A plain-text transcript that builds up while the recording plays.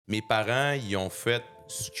Mes parents, ils ont fait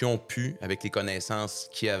ce qu'ils ont pu avec les connaissances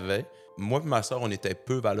qu'ils avaient. Moi et ma soeur, on était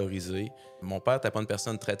peu valorisés. Mon père n'était pas une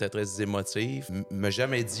personne très, très, très émotive. Il m'a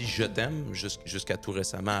jamais dit « je t'aime » jusqu'à tout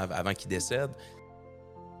récemment, avant qu'il décède.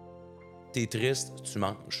 T'es triste, tu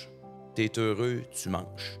manges. T'es heureux, tu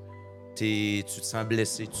manges. Tu te sens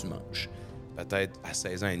blessé, tu manges. Peut-être à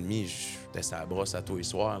 16 ans et demi, j'étais sur la brosse à tous les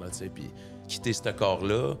soirs, là, puis quitter ce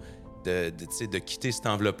corps-là, de quitter cette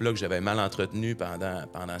enveloppe-là que j'avais mal entretenue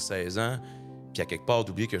pendant 16 ans, puis à quelque part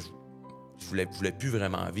d'oublier que je voulais plus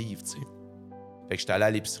vraiment vivre, tu sais. Fait que j'étais allé à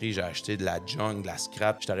l'épicerie, j'ai acheté de la junk, de la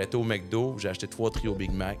scrap. J'étais arrêté au McDo, j'ai acheté 3 trios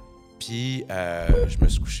Big Mac. Puis je me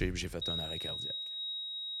suis couché et j'ai fait un arrêt cardiaque.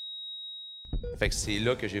 Fait que c'est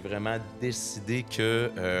là que j'ai vraiment décidé que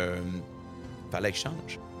fallait que je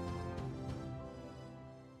change.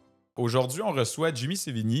 Aujourd'hui, on reçoit Jimmy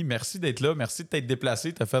Sévigny. Merci d'être là. Merci de t'être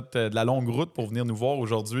déplacé. Tu as fait de la longue route pour venir nous voir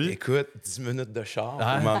aujourd'hui. Écoute, 10 minutes de char pour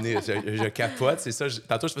m'emmener. Je capote, c'est ça.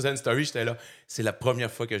 Tantôt, je faisais une story, j'étais là. C'est la première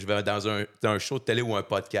fois que je vais dans un show de télé ou un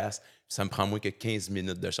podcast. Ça me prend moins que 15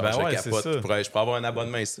 minutes de char. Ben ouais, je capote. Je pourrais avoir un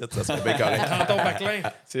abonnement ici, ça serait bien correct. Canton Paclin.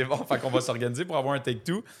 C'est bon, fait qu'on va s'organiser pour avoir un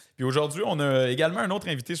take-two. Puis aujourd'hui, on a également un autre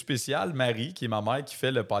invité spécial, Marie, qui est ma mère, qui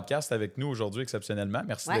fait le podcast avec nous aujourd'hui exceptionnellement.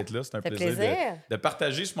 Merci d'être là. C'est un plaisir de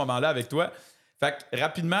partager ce moment-là avec toi. Fait que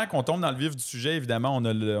rapidement, qu'on tombe dans le vif du sujet, évidemment,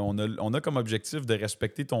 on a comme objectif de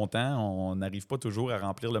respecter ton temps. On n'arrive pas toujours à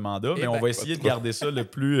remplir le mandat, mais on va essayer de garder ça le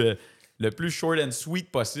plus short and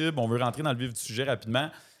sweet possible. On veut rentrer dans le vif du sujet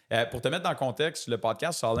rapidement. Pour te mettre dans le contexte, le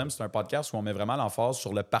podcast Salem, c'est un podcast où on met vraiment l'emphase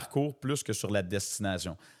sur le parcours plus que sur la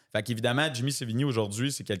destination. Fait qu'évidemment, Jimmy Sévigny,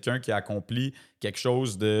 aujourd'hui, c'est quelqu'un qui a accompli quelque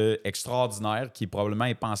chose d'extraordinaire, qui est probablement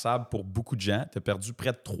impensable pour beaucoup de gens. Tu as perdu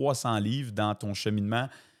près de 300 livres dans ton cheminement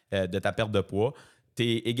de ta perte de poids. Tu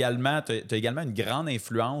as également une grande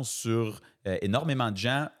influence sur énormément de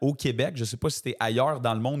gens au Québec. Je ne sais pas si tu es ailleurs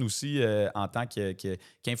dans le monde aussi en tant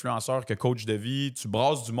qu'influenceur, que coach de vie. Tu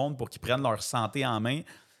brasses du monde pour qu'ils prennent leur santé en main.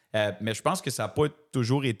 Mais je pense que ça n'a pas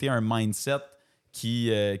toujours été un mindset qui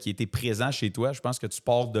était présent chez toi. Je pense que tu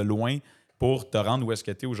pars de loin pour te rendre où est-ce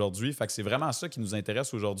que tu es aujourd'hui. Fait que c'est vraiment ça qui nous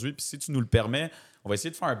intéresse aujourd'hui. Puis si tu nous le permets, on va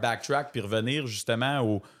essayer de faire un backtrack puis revenir justement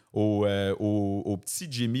au petit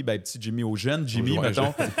Jimmy, au jeune Jimmy,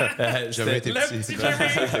 mettons. J'avais été petit.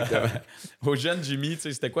 Au jeune Jimmy,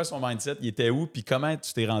 c'était quoi son mindset? Il était où? Puis comment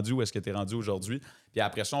tu t'es rendu où est-ce que tu es rendu aujourd'hui? Puis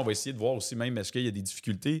après ça, on va essayer de voir aussi même est-ce qu'il y a des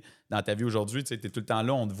difficultés dans ta vie aujourd'hui. Tu es tout le temps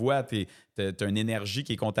là, on te voit, tu as une énergie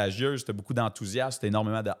qui est contagieuse, tu as beaucoup d'enthousiasme, tu as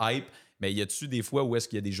énormément de hype. Mais y a-tu des fois où est-ce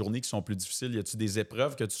qu'il y a des journées qui sont plus difficiles? Y a-tu des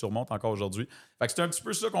épreuves que tu surmontes encore aujourd'hui? Fait que c'est un petit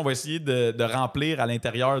peu ça qu'on va essayer de remplir à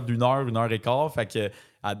l'intérieur d'une heure et quart. Fait que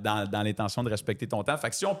dans l'intention de respecter ton temps. Fait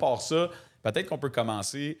que si on part ça, peut-être qu'on peut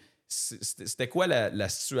commencer. C'était quoi la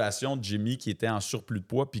situation de Jimmy qui était en surplus de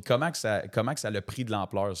poids? Puis comment que ça a pris de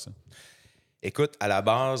l'ampleur, ça? Écoute, à la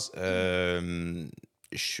base, je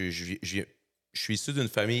suis issu d'une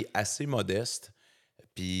famille assez modeste.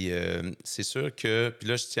 Puis c'est sûr que... Puis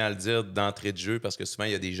là, je tiens à le dire d'entrée de jeu parce que souvent,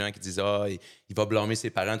 il y a des gens qui disent « Ah, il va blâmer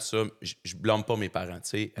ses parents, tout ça. » Je blâme pas mes parents, tu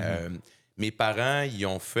sais. Mes parents, ils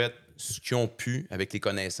ont fait ce qu'ils ont pu avec les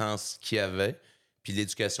connaissances qu'ils avaient puis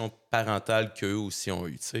l'éducation parentale qu'eux aussi ont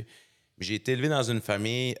eue, tu sais. J'ai été élevé dans une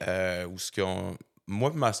famille où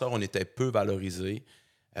moi et ma soeur, on était peu valorisés.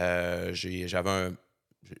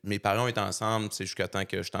 Mes parents étaient ensemble jusqu'à temps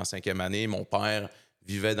que j'étais en 5e année. Mon père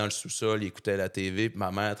vivait dans le sous-sol, il écoutait la TV. Puis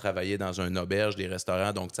ma mère travaillait dans une auberge, des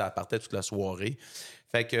restaurants. Donc, elle partait toute la soirée.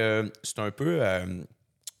 Fait que c'est un peu...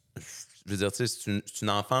 je veux dire, c'est une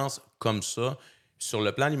enfance comme ça. Sur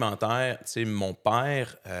le plan alimentaire, mon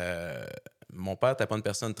père n'était pas une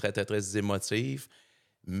personne très, très, très émotive.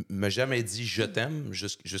 M'a jamais dit « je t'aime »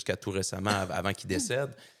 jusqu'à tout récemment, avant qu'il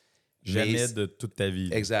décède. Jamais de toute ta vie.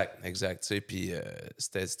 Exact. Puis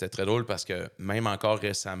c'était très drôle parce que même encore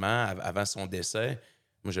récemment, avant son décès,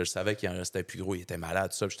 moi, je le savais qu'il en restait plus gros. Il était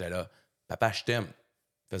malade, tout ça. Puis j'étais là, « Papa, je t'aime. »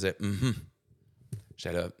 Il faisait «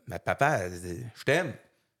 J'étais là, « Mais papa, je t'aime. »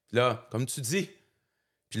 Puis là, comme tu dis.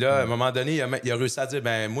 Puis là, à un moment donné, il a réussi à dire «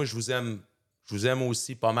 Ben moi, je vous aime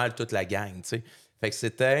aussi pas mal toute la gang. » Fait que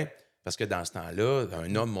c'était... Parce que dans ce temps-là,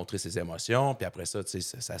 un homme montrait ses émotions, puis après ça,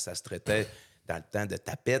 ça se traitait dans le temps de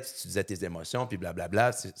tapette, tu disais tes émotions, puis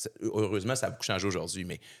blablabla. Heureusement, ça a beaucoup changé aujourd'hui.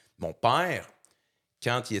 Mais mon père,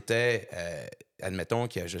 quand il était, admettons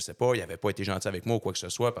qu'il, je sais pas, il n'avait pas été gentil avec moi ou quoi que ce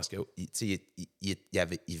soit, parce qu'il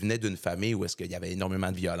il venait d'une famille où est-ce qu'il y avait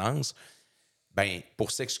énormément de violence, ben pour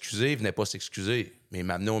s'excuser, il venait pas s'excuser, mais il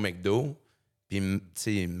m'amenait au McDo, puis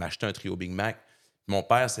il m'achetait un trio Big Mac. Mon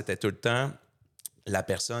père, c'était tout le temps la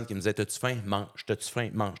personne qui me disait « T'as-tu faim? Mange. T'as-tu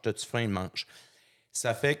faim? Mange. T'as-tu faim? Mange. »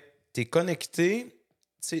 Ça fait que t'es connecté,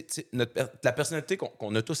 la personnalité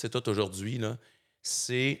qu'on a tous et toutes aujourd'hui, là,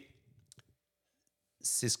 c'est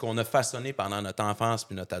ce qu'on a façonné pendant notre enfance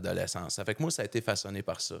puis notre adolescence. Ça fait que moi, ça a été façonné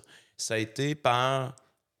par ça. Ça a été par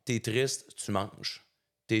t'es triste, tu manges.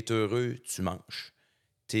 T'es heureux, tu manges.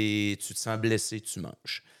 Tu te sens blessé, tu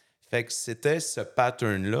manges. Fait que c'était ce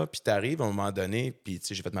pattern-là, puis t'arrives à un moment donné, puis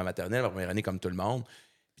j'ai fait ma maternelle, ma première année comme tout le monde.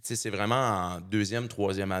 Puis c'est vraiment en deuxième,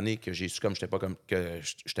 troisième année que j'ai su que j'étais pas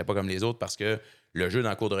comme les autres parce que le jeu dans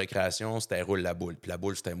le cours de récréation, c'était roule la boule. Puis la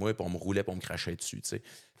boule, c'était moi, puis on me roulait, puis on me crachait dessus, t'sais.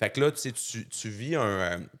 Fait que là, tu vis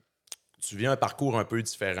un parcours un peu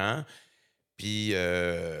différent. Puis,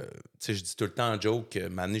 je dis tout le temps en joke que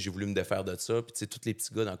maintenant, j'ai voulu me défaire de ça. Puis, tous les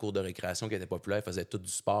petits gars dans le cours de récréation qui étaient populaires faisaient tout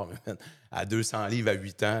du sport. À 200 livres à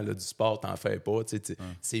 8 ans, là, du sport, t'en fais pas.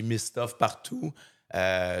 C'est mis-stuff partout.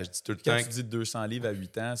 Je dis tout le temps. Quand tu dis 200 livres à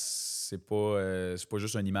 8 ans, c'est pas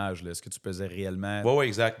juste une image. Est-ce que tu pesais réellement Oui,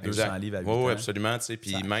 exact. 200 livres à 8 ans? Oui, absolument.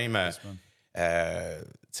 Puis même,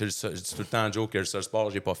 je dis tout le temps en joke que le seul sport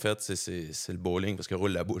que j'ai pas fait, c'est le bowling parce que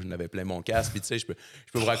roule la boule, j'en avais plein mon casque. Puis je peux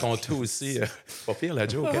vous raconter aussi. Pas pire la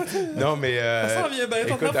joke. Hein? Non, mais. Ça vient bien,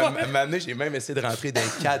 écoute, à un moment donné, j'ai même essayé de rentrer dans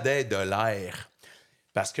un cadet de l'air.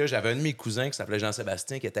 Parce que j'avais un de mes cousins qui s'appelait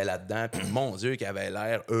Jean-Sébastien qui était là-dedans. Puis mon Dieu, qui avait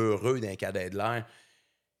l'air heureux d'un cadet de l'air.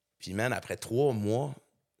 Puis, man, après 3 mois,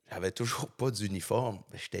 j'avais toujours pas d'uniforme.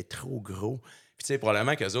 J'étais trop gros. Puis,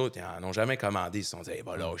 probablement qu'eux autres, ils n'en ont jamais commandé. Ils se sont dit,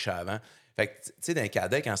 va lâcher avant. Fait que, d'un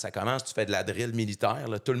cadet, quand ça commence, tu fais de la drill militaire.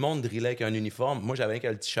 Là. Tout le monde drillait avec un uniforme. Moi, j'avais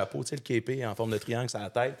le petit chapeau, le képé en forme de triangle sur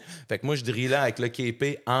la tête. Fait que moi, je drillais avec le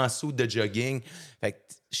képé en dessous de jogging. Fait que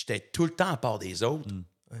j'étais tout le temps à part des autres.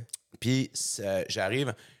 Ouais. Puis,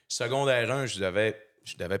 j'arrive, secondaire 1, je devais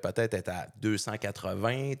peut-être être à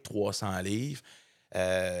 280, 300 livres.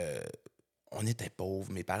 On était pauvres,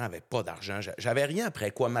 mes parents n'avaient pas d'argent. J'avais rien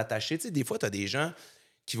après quoi m'attacher. Des fois, tu as des gens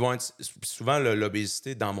qui vont être... Souvent,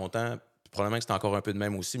 l'obésité, dans mon temps, probablement que c'était encore un peu de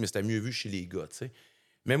même aussi, mais c'était mieux vu chez les gars, t'sais.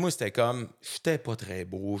 Mais moi, c'était comme... J'étais pas très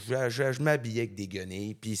beau. Je m'habillais avec des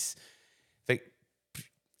guenilles. Puis... Fait que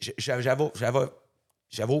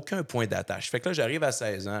j'avais aucun point d'attache. Fait que là, j'arrive à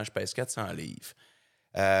 16 ans, je pèse 400 livres.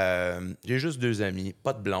 J'ai juste 2 amis,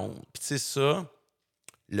 pas de blonde. Puis tu sais ça...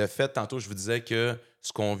 Le fait, tantôt, je vous disais que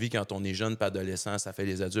ce qu'on vit quand on est jeune pas adolescent, ça fait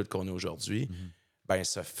les adultes qu'on est aujourd'hui. Ben,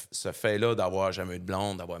 ce fait-là d'avoir jamais eu de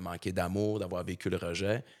blonde, d'avoir manqué d'amour, d'avoir vécu le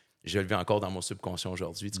rejet, je le vis encore dans mon subconscient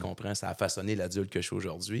aujourd'hui. Tu comprends? Ça a façonné l'adulte que je suis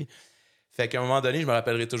aujourd'hui. Fait qu'à un moment donné, je me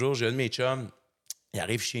rappellerai toujours, j'ai un de mes chums, il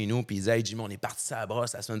arrive chez nous, puis il dit « Hey, Jimmy, on est parti à la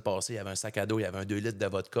brosse la semaine passée. Il y avait un sac à dos, il y avait un 2 litres de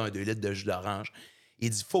vodka, un 2 litres de jus d'orange. »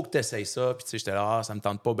 Il dit « Faut que tu essayes ça. » Puis j'étais là « ça me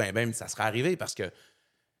tente pas bien, mais ça serait arrivé parce que... »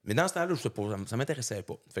 Mais dans ce temps-là, ça m'intéressait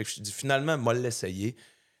pas. Fait que je dis finalement, moi, l'essayer. Tu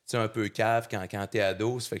sais, un peu cave quand t'es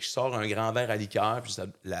ado. Ça fait que je sors un grand verre à liqueur, puis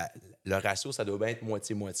le ratio, ça doit bien être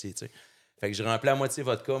moitié-moitié, tu sais. Fait que je remplis à moitié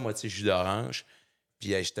vodka, moitié jus d'orange.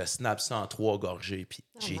 Puis je te snap ça en 3 gorgées. Puis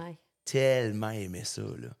j'ai tellement aimé ça,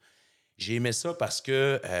 là. J'ai aimé ça parce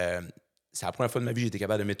que c'est la première fois de ma vie que j'ai été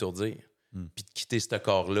capable de m'étourdir. Puis de quitter ce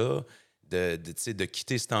corps-là, de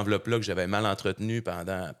quitter cette enveloppe-là que j'avais mal entretenue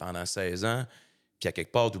pendant 16 ans. Puis à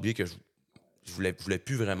quelque part, d'oublier que je voulais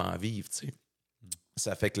plus vraiment vivre, tu sais.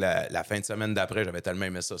 Ça fait que la fin de semaine d'après, j'avais tellement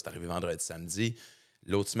aimé ça. C'est arrivé vendredi, samedi.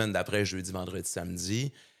 L'autre semaine d'après, jeudi, vendredi,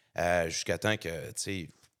 samedi. Jusqu'à temps que, tu sais,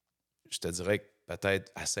 je te dirais que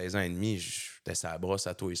peut-être à 16 ans et demi, j'étais sur la brosse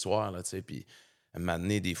à tous les soirs, là, tu sais. Puis à un moment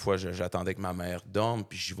donné, des fois, j'attendais que ma mère dorme,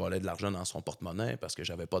 puis j'y volais de l'argent dans son porte-monnaie parce que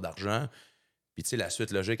j'avais pas d'argent. Puis, tu sais, la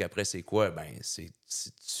suite logique après, c'est quoi? Ben,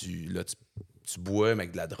 tu bois, mais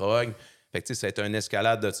avec de la drogue. Fait que, tu sais, ça a été une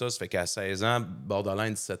escalade de ça. Ça fait qu'à 16 ans,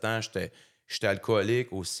 borderline 17 ans, j'étais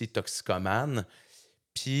alcoolique, aussi toxicomane.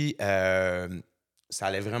 Puis, ça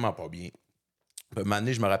allait vraiment pas bien. À un moment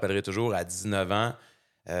donné, je me rappellerai toujours, à 19 ans,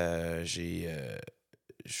 je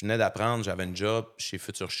venais d'apprendre, j'avais un job chez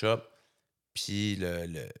Future Shop. Puis,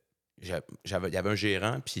 il y avait un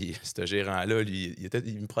gérant, puis ce gérant-là, lui,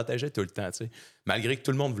 il me protégeait tout le temps, tu sais. Malgré que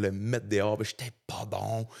tout le monde voulait me mettre dehors, ben, j'étais pas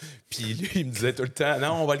bon. Puis lui, il me disait tout le temps,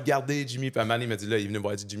 non, on va le garder, Jimmy. Puis à un moment donné, il m'a dit, là, il est venu me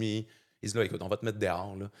voir, il dit, Jimmy, il dit, là, écoute, on va te mettre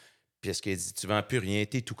dehors, là. Puis est-ce qu'il dit, tu vends plus rien,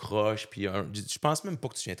 t'es tout croche. Puis je pense même pas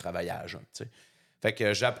que tu viens travailler à jeun, tu sais. Fait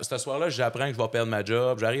que ce soir-là, j'apprends que je vais perdre ma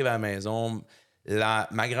job. J'arrive à la maison.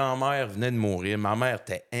 Ma grand-mère venait de mourir. Ma mère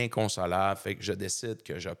était inconsolable. Fait que je décide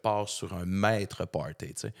que je pars sur un maître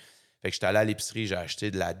party, tu sais. Fait que j'étais allé à l'épicerie, j'ai acheté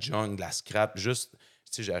de la junk, de la scrap, juste, tu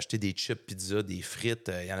sais, j'ai acheté des chips pizza, des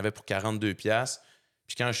frites, il y en avait pour 42$.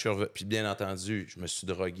 Puis quand je suis revenu, puis bien entendu, je me suis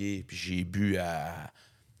drogué, puis j'ai bu à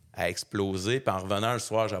exploser. Puis en revenant le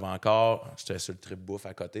soir, j'étais sur le trip bouffe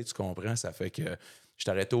à côté, tu comprends? Ça fait que j'étais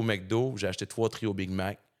arrêté au McDo, j'ai acheté 3 trios Big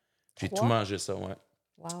Mac. J'ai tout mangé ça, ouais.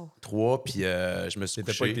 Wow. 3, puis je me suis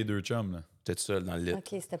couché. T'étais pas avec tes 2 chums, là? J'étais tout seul dans le lit. OK,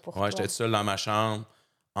 c'était pour Ouais, toi. j'étais tout seul dans ma chambre,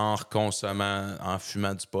 en reconsommant, en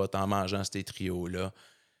fumant du pot, en mangeant ces trios-là.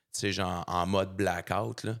 Tu sais, genre en mode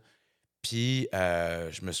blackout, là. Puis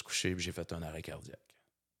je me suis couché, puis j'ai fait un arrêt cardiaque.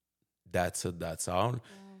 That's it, that's all.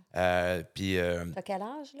 Puis... T'as quel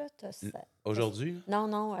âge, là? Aujourd'hui?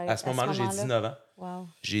 Non. À ce moment-là, j'ai 19 ans. Wow.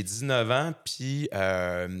 J'ai 19 ans, puis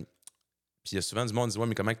il y a souvent du monde qui dit « Ouais,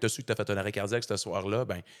 mais comment tu as su que tu as fait un arrêt cardiaque ce soir-là? »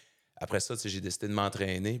 Ben, après ça, j'ai décidé de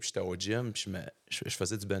m'entraîner, puis j'étais au gym, puis je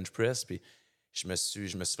faisais du bench press, puis je me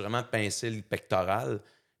suis vraiment pincé le pectoral.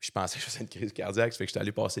 Puis je pensais que je faisais une crise cardiaque, ça fait que j'étais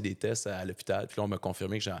allé passer des tests à l'hôpital, puis là, on m'a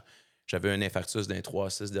confirmé que j'avais un infarctus dans les 3 à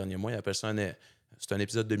 6 derniers mois. Ils appellent ça c'est un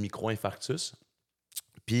épisode de micro-infarctus.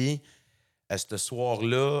 Puis, ce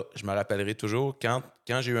soir-là, je me rappellerai toujours, quand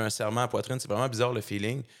j'ai eu un serrement à la poitrine, c'est vraiment bizarre le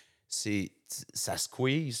feeling. Ça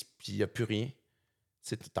squeeze, puis il n'y a plus rien.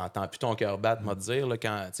 Tu n'entends plus ton cœur battre, moi te dire. Là,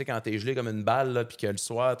 quand tu es gelé comme une balle, puis que le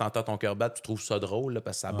soir, tu entends ton cœur battre, tu trouves ça drôle là,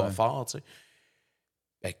 parce que ça bat fort. Tu sais.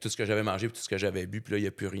 Avec tout ce que j'avais mangé, puis tout ce que j'avais bu, puis là, il n'y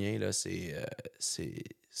a plus rien. Là, c'est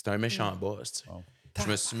un méchant boss. Tu sais. Wow. Je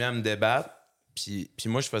me suis mis à me débattre, puis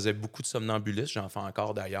moi, je faisais beaucoup de somnambulisme, j'en fais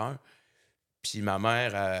encore d'ailleurs. Puis ma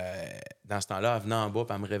mère, dans ce temps-là, elle venait en bas,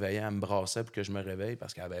 puis elle me réveillait, elle me brassait pour que je me réveille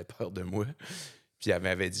parce qu'elle avait peur de moi. Puis elle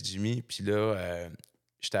m'avait dit Jimmy. Puis là,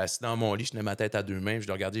 j'étais assis dans mon lit, je tenais ma tête à 2 mains, puis je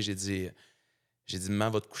l'ai regardé, j'ai dit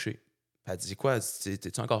Maman, va te coucher. Puis elle dit quoi?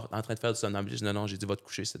 T'es-tu encore en train de faire du somnambulisme? Non, j'ai dit va te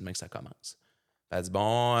coucher, c'est demain que ça commence. Puis elle dit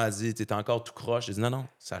bon, t'es encore tout croche. J'ai dit non,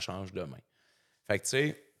 ça change demain. Fait que tu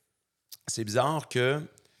sais, c'est bizarre que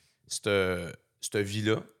cette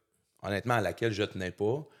vie-là, honnêtement, à laquelle je tenais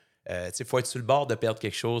pas, il faut être sur le bord de perdre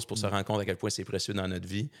quelque chose pour se rendre compte à quel point c'est précieux dans notre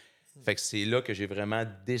vie. Fait que c'est là que j'ai vraiment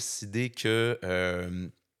décidé que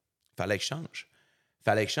fallait que je change.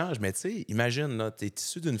 Fallait que je change, mais tu sais, imagine, tu es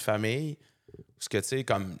issu d'une famille où tu sais,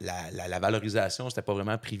 comme la valorisation, c'était pas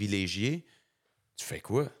vraiment privilégié. Tu fais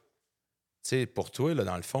quoi? Tu sais, pour toi, là,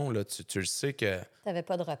 dans le fond, là, tu le sais que... T'avais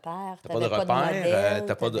pas de repères, t'as pas de repères, modèle,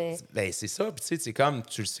 t'as pas de... Ben, c'est ça. Puis tu sais, c'est comme,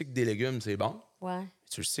 tu le sais que des légumes, c'est bon. Ouais.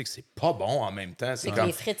 Tu le sais que c'est pas bon en même temps. C'est comme...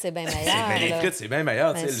 les frites, c'est bien meilleur. Les frites, c'est bien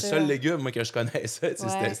meilleur. Bien le sûr. seul légume moi, que je connaissais,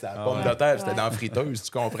 c'était la pomme de terre, c'était dans la friteuse, tu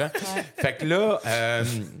comprends? Fait que là,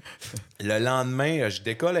 le lendemain, je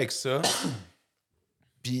décolle avec ça.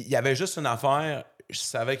 Puis il y avait juste une affaire, je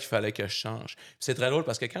savais qu'il fallait que je change. Puis c'est très drôle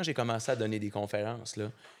parce que quand j'ai commencé à donner des conférences,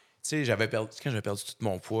 là, tu sais, quand j'avais perdu tout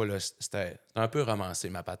mon poids, là, c'était un peu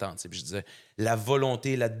romancé, ma patente. Puis je disais, la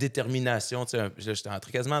volonté, la détermination, tu sais, j'étais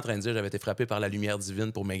quasiment en train de dire, j'avais été frappé par la lumière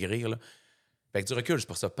divine pour maigrir, là. Fait que du recul, c'est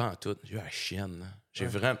pour ça pas en tout. J'ai eu la chienne. Là.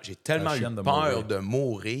 J'ai tellement eu peur de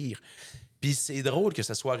mourir. Puis c'est drôle que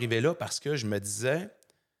ça soit arrivé là parce que je me disais,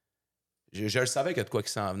 je le savais qu'il y a de quoi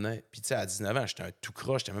qui s'en venait. Puis tu sais, à 19 ans, j'étais un tout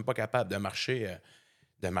croche, j'étais même pas capable de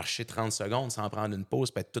marcher 30 secondes sans prendre une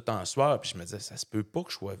pause, puis être tout en sueur. Puis je me disais, ça se peut pas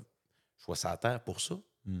que je sois sur la terre pour ça.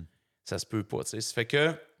 Ça se peut pas, tu sais. Ça fait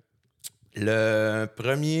que le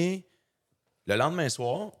lendemain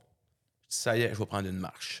soir, ça y est, je vais prendre une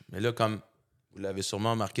marche. Mais là, comme vous l'avez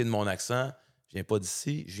sûrement remarqué de mon accent, je viens pas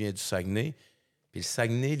d'ici, je viens du Saguenay. Puis le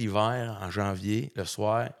Saguenay, l'hiver, en janvier, le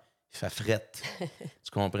soir, il fait frette.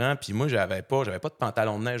 Tu comprends? Puis moi, j'avais pas de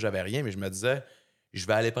pantalon de neige, j'avais rien, mais je me disais, je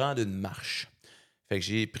vais aller prendre une marche. Fait que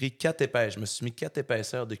j'ai pris 4 épaisseurs. Je me suis mis 4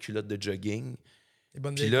 épaisseurs de culottes de jogging. Les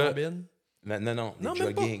bonnes vieilles combines? Non, des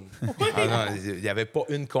jogging. Il n'y avait pas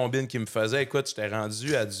une combine qui me faisait. Écoute, j'étais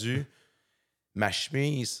rendu à ma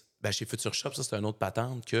chemise, chez Future Shop, ça, c'est une autre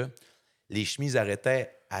patente que les chemises arrêtaient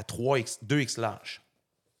à 2X large.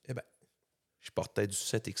 Eh bien. Je portais du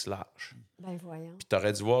 7X large. Ben voyons. Puis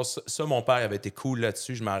t'aurais dû voir ça. Mon père avait été cool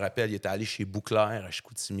là-dessus. Je m'en rappelle, il était allé chez Bouclair à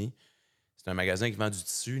Chicoutimi. C'est un magasin qui vend du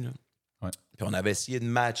tissu, là. Ouais. Puis on avait essayé de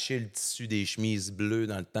matcher le tissu des chemises bleues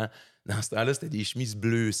dans le temps. Dans ce temps-là, c'était des chemises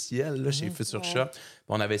bleu ciel là, chez Future Shop. Puis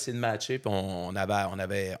on avait essayé de matcher, puis on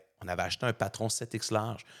avait acheté un patron 7X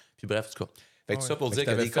large. Puis bref, en tout cas. Fait que tout ça pour dire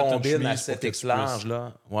qu'il y a des combines à 7X large,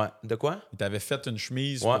 là. Ouais. De quoi? Tu avais fait une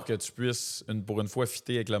chemise pour que tu puisses, pour une fois,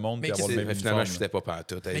 fitter avec le monde et avoir le même uniforme. Finalement, je ne fitais pas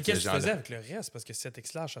pantoute. Mais qu'est-ce que tu faisais avec le reste? Parce que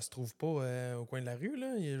 7X large, ça se trouve pas au coin de la rue,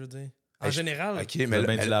 là, je veux dire. En général. OK, mais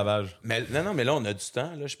le du lavage. Non, mais là, on a du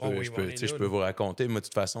temps. Là. Je peux vous raconter. Moi, de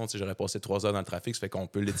toute façon, j'aurais passé 3 heures dans le trafic, ça fait qu'on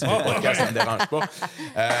peut l'étirer le podcast, ça ne me dérange pas.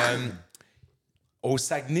 Au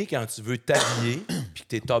Saguenay, quand tu veux t'habiller puis que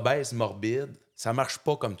tu es obèse, morbide, ça marche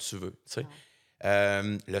pas comme tu veux.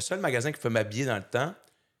 Le seul magasin qui peut m'habiller dans le temps,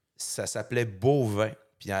 ça s'appelait Beauvin.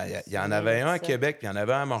 Puis il y en avait un à Québec, puis il y en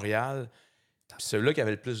avait un à Montréal. Puis celui-là qui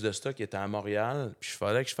avait le plus de stock était à Montréal. Puis il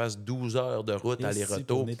fallait que je fasse 12 heures de route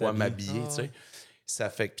aller-retour pour pouvoir m'habiller. Ça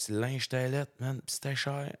fait que puis le linge était lettre, man. Puis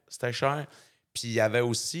c'était cher. Puis il y avait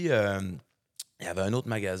aussi... il y avait un autre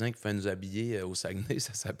magasin qui fait nous habiller au Saguenay.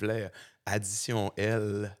 Ça s'appelait Addition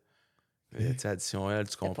L. Tu sais, Addition L,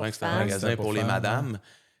 tu comprends que c'était un magasin pour les madames.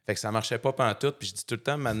 Fait que ça marchait pas pantoute. Puis je dis tout le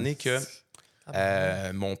temps, maintenant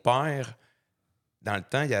que mon père... Dans le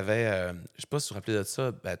temps, il y avait... je sais pas si vous vous rappelez de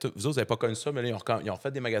ça. Ben, vous autres, vous n'avez pas connu ça, mais là, ils ont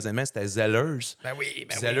fait des magasins, c'était Zellers. Ben oui,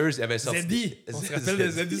 Zellers, il avait sorti... Zeddy! On se rappelle de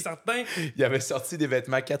Zeddy, certain. Il avait sorti des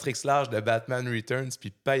vêtements 4X large de Batman Returns,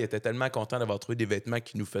 puis Papa, il était tellement content d'avoir trouvé des vêtements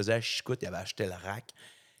qui nous faisaient à chicoute. Il avait acheté le rack.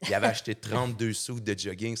 Il avait acheté 32 sous de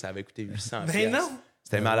jogging. Ça avait coûté 800 Ben non!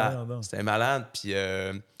 C'était malade. C'était malade, puis...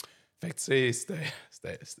 fait que, tu sais,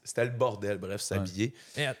 c'était le bordel, bref, s'habiller.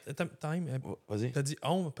 Hey, time. Vas-y. T'as dit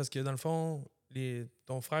on, parce que dans le fond...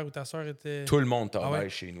 ton frère ou ta soeur était... Tout le monde travaille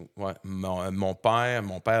chez nous. Ouais. Mon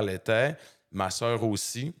père l'était, ma soeur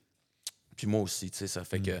aussi, puis moi aussi, tu sais, ça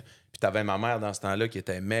fait que... Puis t'avais ma mère dans ce temps-là qui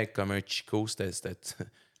était mec comme un chico, c'était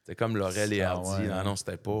comme Laurel et Hardy. Ouais. Non,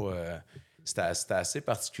 c'était pas... c'était assez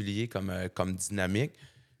particulier comme dynamique.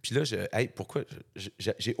 Puis là, pourquoi...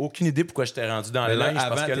 J'ai aucune idée pourquoi j'étais rendu dans le linge.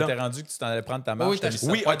 Avant, parce que t'étais rendu que tu t'en allais prendre ta marche.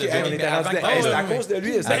 Oui, OK, on était rendu... C'est à cause de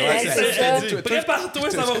lui. Prépare-toi,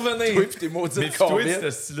 ça va revenir. Toi, puis t'es maudit Mais toi, ce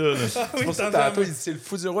style-là. C'est pour ça que tantôt, il dit, c'est le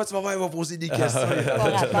fou du roi, tu vas voir, il va poser des questions. Il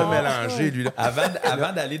va mélanger, lui. Là.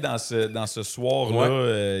 Avant d'aller dans ce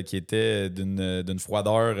soir-là, qui était d'une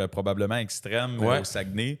froideur probablement extrême au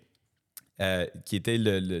Saguenay, qui était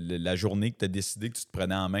la journée que tu as décidé que tu te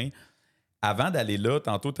prenais en main, avant d'aller là,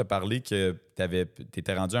 tantôt, tu as parlé que tu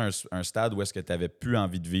étais rendu à un stade où est-ce que tu n'avais plus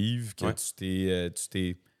envie de vivre, que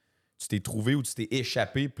tu t'es trouvé ou tu t'es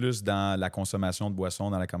échappé plus dans la consommation de boissons,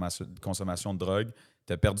 dans la consommation de drogue.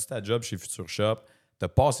 Tu as perdu ta job chez Future Shop. Tu as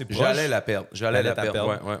passé proche... J'allais la perdre.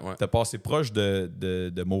 Ouais. Tu as passé proche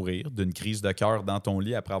de mourir, d'une crise de cœur dans ton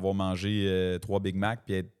lit après avoir mangé 3 Big Mac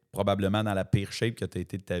puis être probablement dans la pire shape que tu as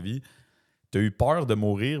été de ta vie. Tu as eu peur de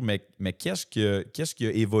mourir, mais qu'est-ce qui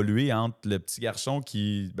a évolué entre le petit garçon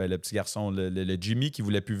le Jimmy qui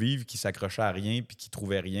voulait plus vivre, qui s'accrochait à rien puis qui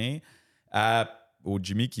trouvait rien, au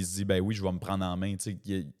Jimmy qui se dit ben oui, je vais me prendre en main.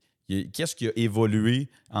 Qu'est-ce qui a évolué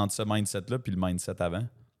entre ce mindset-là puis le mindset avant?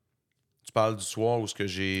 Tu parles du soir où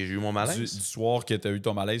j'ai eu mon malaise? Du soir que tu as eu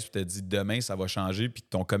ton malaise puis tu as dit demain, ça va changer puis que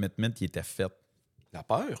ton commitment il était fait. La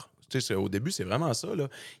peur. Tu sais, au début, c'est vraiment ça. Là.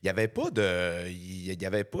 Il n'y avait pas de...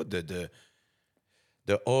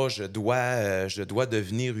 je dois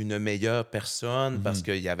devenir une meilleure personne parce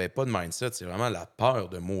qu'il n'y avait pas de mindset. C'est vraiment la peur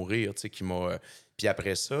de mourir qui m'a... Puis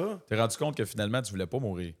après ça... Tu t'es rendu compte que finalement, tu voulais pas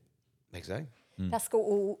mourir. Exact. Parce que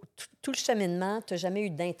tout le cheminement, tu n'as jamais eu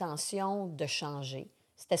d'intention de changer.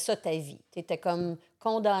 C'était ça ta vie. Tu étais comme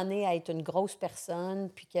condamné à être une grosse personne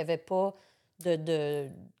puis qu'il n'y avait pas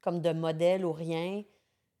de modèle ou rien.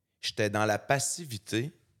 J'étais dans la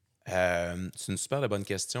passivité. C'est une super bonne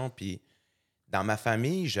question. Puis... Dans ma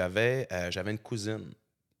famille, j'avais une cousine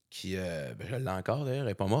qui... je l'ai encore, d'ailleurs, elle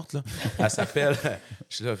n'est pas morte. Là. Elle s'appelle...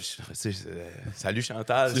 salut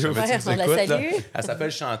Chantal. On la salue. Elle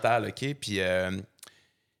s'appelle Chantal, OK? Puis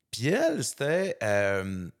elle, c'était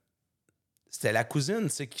la cousine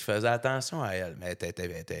qui faisait attention à elle. Mais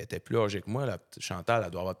elle était plus âgée que moi. Là. Chantal,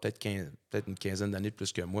 elle doit avoir peut-être une quinzaine d'années de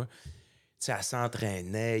plus que moi. T'sais, elle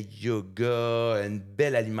s'entraînait, yoga, une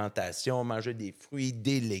belle alimentation, mangeait des fruits,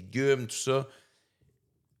 des légumes, tout ça.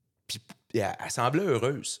 Puis elle semblait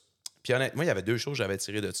heureuse. Puis honnêtement, il y avait 2 choses que j'avais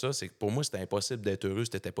tirées de ça. C'est que pour moi, c'était impossible d'être heureux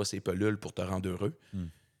si tu n'étais pas ces pilules pour te rendre heureux.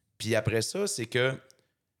 Puis après ça, c'est que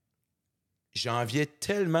j'enviais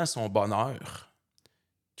tellement son bonheur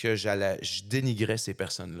que je dénigrais ces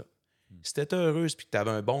personnes-là. Si tu étais heureuse puis que tu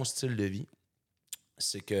avais un bon style de vie,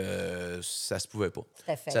 c'est que ça se pouvait pas.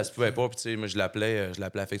 Ça se pouvait pas. Puis, tu sais, moi, je l'appelais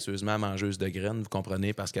affectueusement mangeuse de graines, vous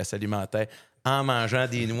comprenez, parce qu'elle s'alimentait en mangeant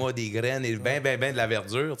des noix, des graines et ben de la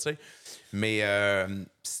verdure, tu sais. Mais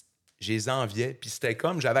je les enviais. Puis c'était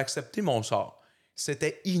comme, j'avais accepté mon sort.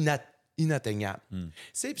 C'était inatteignable. Tu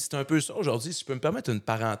sais, puis c'est un peu ça aujourd'hui. Si je peux me permettre une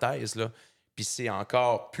parenthèse, là, puis c'est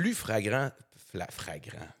encore plus fragrance.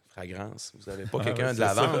 Vous n'avez pas quelqu'un de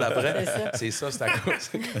la vendre après? C'est ça, c'est à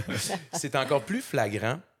cause. C'est encore plus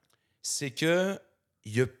flagrant. C'est qu'il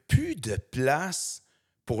n'y a plus de place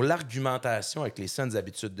pour l'argumentation avec les saines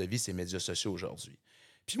habitudes de vie, ces médias sociaux aujourd'hui.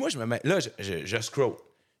 Puis moi, je me mets... Là, je scroll.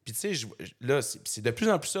 Puis tu sais, là, c'est de plus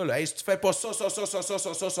en plus ça. Là. Hey, si tu fais pas ça, tu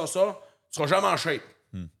seras jamais en shape.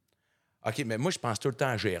 OK, mais moi, je pense tout le temps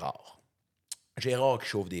à Gérard. Gérard qui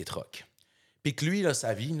chauffe des trucks. Puis que lui, là,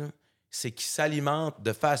 sa vie, là, c'est qu'il s'alimente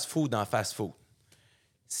de fast-food en fast-food.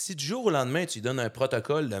 Si du jour au lendemain, tu lui donnes un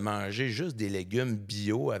protocole de manger juste des légumes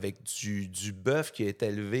bio avec du bœuf qui est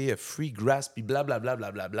élevé free grass, puis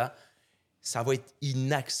blablabla, ça va être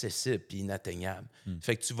inaccessible et inatteignable.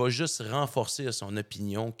 Fait que tu vas juste renforcer son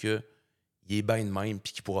opinion qu'il est bien de même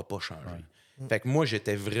puis qu'il ne pourra pas changer. Fait que moi,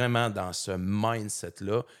 j'étais vraiment dans ce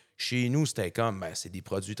mindset-là. Chez nous, c'était comme, c'est des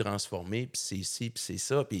produits transformés, puis c'est ici, puis c'est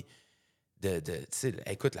ça. Puis,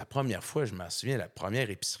 écoute, la première fois, je m'en souviens, la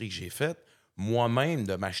première épicerie que j'ai faite, moi-même,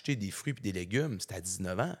 de m'acheter des fruits et des légumes, c'était à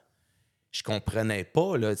 19 ans. Je comprenais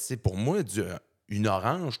pas, là, pour moi, une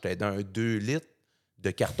orange, c'était d'un 2 litres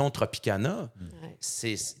de carton Tropicana.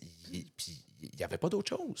 Puis, il n'y avait pas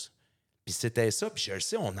d'autre chose. Puis c'était ça, puis je le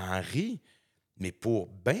sais, on en rit. Mais pour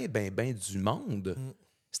ben du monde,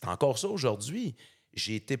 c'est encore ça aujourd'hui.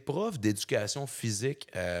 J'ai été prof d'éducation physique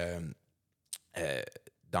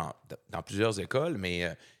dans plusieurs écoles,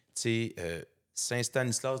 mais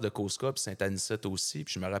Saint-Stanislas de Cosca puis Saint-Anicette aussi.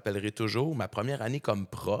 Puis je me rappellerai toujours, ma première année comme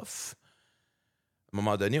prof, à un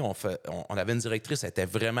moment donné, on avait une directrice, elle était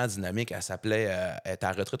vraiment dynamique. Elle était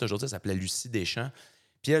à la retraite aujourd'hui, elle s'appelait Lucie Deschamps.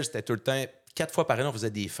 Puis elle, c'était tout le temps... 4 fois par année, on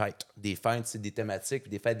faisait des fêtes. Des fêtes, c'est des thématiques,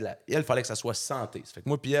 des fêtes de la... Et elle, il fallait que ça soit santé. Ça fait que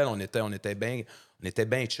moi puis elle, on était bien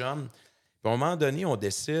chum. Puis à un moment donné, on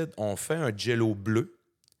décide, on fait un jello bleu.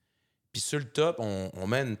 Puis sur le top, on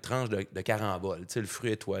met une tranche de carambole. Tu sais, le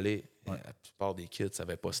fruit étoilé. Ouais. La plupart des kids ne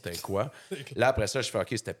savaient pas c'était quoi. Là, après ça, je fais, OK,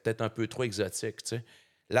 c'était peut-être un peu trop exotique, tu sais.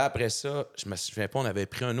 Là, après ça, je me souviens pas, on avait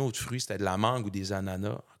pris un autre fruit, c'était de la mangue ou des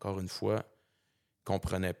ananas. Encore une fois, je ne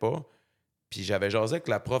comprenais pas. Puis j'avais jasé avec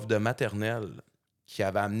la prof de maternelle qui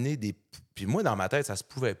avait amené des... Puis moi, dans ma tête, ça se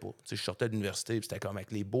pouvait pas. Tu sais, je sortais de l'université, puis c'était comme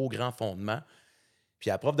avec les beaux grands fondements. Puis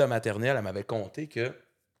la prof de maternelle, elle m'avait conté qu'elle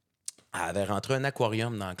avait rentré un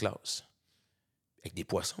aquarium dans la classe avec des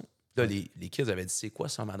poissons. Là, les kids avaient dit, c'est quoi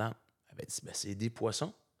ça, madame? Elle avait dit, c'est des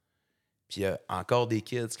poissons. Puis il y a encore des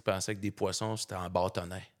kids qui pensaient que des poissons, c'était en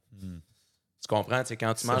bâtonnet. Tu comprends? C'est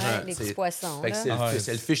quand tu manges les petits poissons. Fait que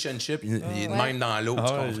c'est le fish and chip, il est de même dans l'eau. Tu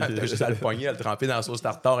comprends? T'as juste à le pogner, à le tremper dans la sauce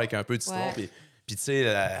tartare avec un peu de citron. Puis tu sais,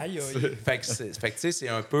 fait que tu sais, c'est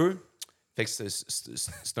un peu. Fait que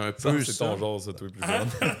c'est un peu. C'est ton genre, ça, toi, plus jeune.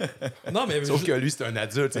 Non, mais sauf que lui, c'est un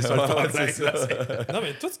adulte, c'est ça le problème. Non,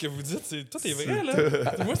 mais tout ce que vous dites, tout est vrai,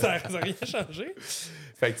 là. Moi, ça n'a rien changé.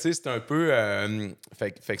 Fait que tu sais, c'est un peu.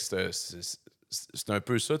 Fait que c'est un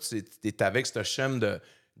peu ça. Tu es avec ce schème de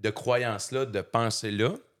croyances-là, de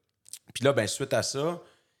pensées-là. Puis là, ben suite à ça,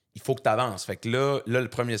 il faut que tu avances. Fait que là, le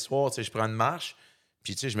premier soir, tu sais, je prends une marche.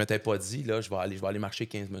 Puis tu sais, je m'étais pas dit, là, je vais aller marcher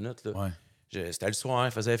 15 minutes. Là. Ouais. C'était le soir,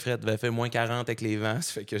 il faisait frais, il avait fait moins 40 avec les vents.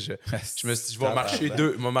 Ça fait que je me suis dit, je vais marcher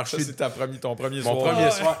deux. C'est ton premier soir. Mon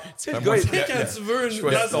premier soir. Tu sais, le gars, quand tu veux, une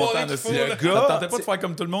belle soirée qu'il faut. Le gars, t'attendais pas de faire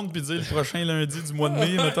comme tout le monde puis dire le prochain lundi du mois de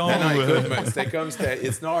mai, mettons. Non, c'était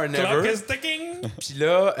It's now or never. Puis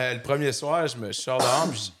là, le premier soir, je sors dehors,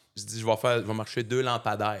 puis je dis, je vais marcher 2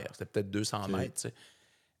 lampadaires. C'était peut-être 200 mètres, tu sais.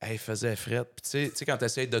 Il faisait frais. Puis tu sais, quand tu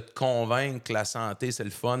essaies de te convaincre que la santé, c'est le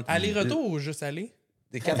fun. Aller-retour ou juste aller?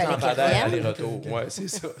 Des 4 lampadaires aller-retour. Ouais, c'est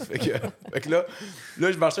ça. Fait que là,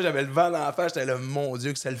 je marchais, j'avais le vent dans la face. J'étais là, mon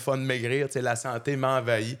Dieu, que c'est le fun de maigrir. Tu sais, la santé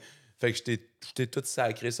m'envahit. Fait que j'étais tout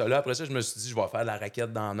sacré ça là. Après ça, je me suis dit, je vais faire de la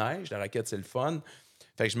raquette dans la neige. La raquette, c'est le fun.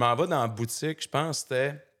 Fait que je m'en vais dans la boutique. Je pense que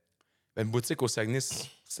c'était une boutique au Saguenay.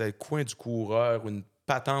 C'est le coin du coureur ou une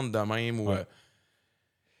patente de même. Ouais.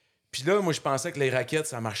 Puis là, moi, je pensais que les raquettes,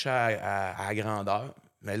 ça marchait à grandeur.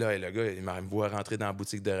 Mais là, le gars, il me voit rentrer dans la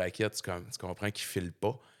boutique de raquettes. Tu comprends qu'il file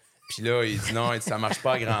pas. Puis là, il dit non, ça marche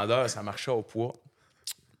pas à grandeur, ça marchait au poids.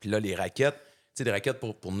 Puis là, les raquettes, tu sais, les raquettes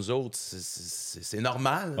pour nous autres, c'est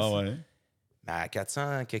normal. Ah ouais. Mais à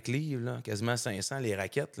 400 quelques livres, là, quasiment 500, les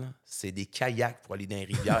raquettes, là, c'est des kayaks pour aller dans les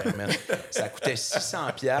rivières. Ça coûtait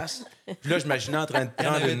 600$. Puis là, je m'imaginais en train de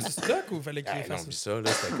prendre une... Tu stock ou fallait qu'il fasse ça? Ça,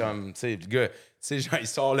 là, c'était comme, tu sais, le gars, tu sais, genre, il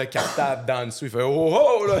sort le cartable dans dessous, il fait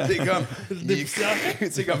oh, là, t'es comme. Tu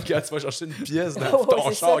sais, comme quand tu vas chercher une pièce dans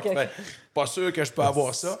ton char, qui fait pas sûr que je peux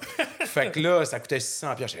avoir ça. Fait que là, ça coûtait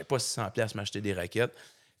 600$. Je savais pas 600$ m'acheter des raquettes.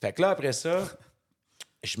 Fait que là, après ça,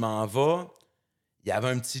 je m'en vais. Il y avait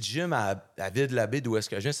un petit gym à Ville-de-la-Baie d'où est-ce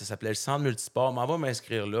que je viens, ça s'appelait le centre multisport. Je m'en vais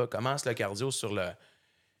m'inscrire là, commence le cardio sur le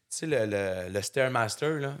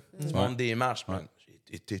Stairmaster, là. Tu montes des marches, man.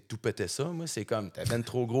 J'ai tout pété ça, moi. C'est comme, t'as bien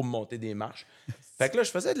trop gros pour monter des marches. Fait que là,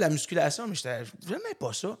 je faisais de la musculation, mais j'aimais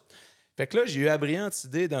pas ça. Fait que là, j'ai eu la brillante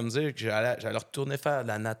idée de me dire que j'allais retourner faire de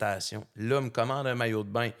la natation. Là, me commande un maillot de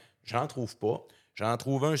bain. J'en trouve pas. J'en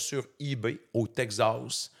trouve un sur eBay, au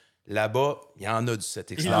Texas. Là-bas, il y en a du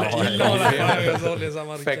 7 X. Fait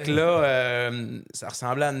que là, ça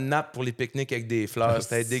ressemblait à une nappe pour les pique-niques avec des fleurs.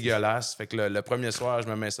 C'était dégueulasse. Fait que le premier soir, je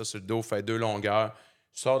me mets ça sur le dos, fais 2 longueurs.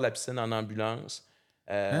 Je sors de la piscine en ambulance.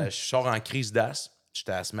 Je sors en crise d'asthme.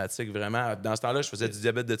 J'étais asthmatique vraiment. Dans ce temps-là, je faisais du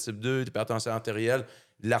diabète de type 2, de l'hypertension artérielle,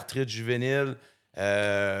 de l'arthrite juvénile.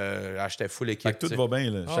 J'étais full équipe. Fait que tout va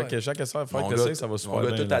bien. Là. Chaque essai, ça va super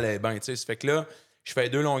bien. Tout allait bien. Ça fait que là, je fais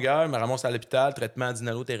 2 longueurs, je me ramasse à l'hôpital, traitement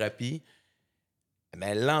d'inhalothérapie.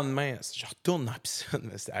 Mais le lendemain, je retourne dans la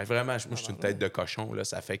piscine. Vraiment, moi, je suis une tête de cochon. Là.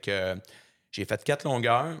 Ça fait que j'ai fait 4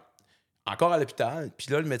 longueurs, encore à l'hôpital.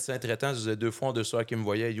 Puis là, le médecin traitant, je faisais 2 fois en 2 soirs qu'il me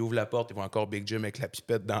voyait. Il ouvre la porte, il voit encore Big Jim avec la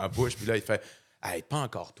pipette dans la bouche. Puis là, il fait « Hey, pas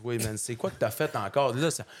encore toi, man. C'est quoi que t'as fait encore? » Là,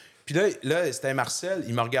 Puis là, c'était Marcel.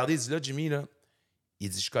 Il m'a regardé, il dit « Là, Jimmy, là, il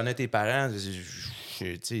dit, je connais tes parents. »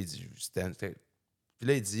 Il dit, puis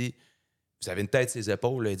là, il dit, vous avez une tête sur les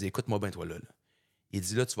épaules. Là. Il dit, écoute-moi bien, toi, là. Il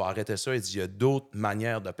dit, là, tu vas arrêter ça. Il dit, il y a d'autres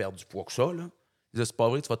manières de perdre du poids que ça, là. Il dit, c'est pas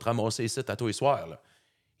vrai, tu vas te ramasser ici à tous les soirs, là.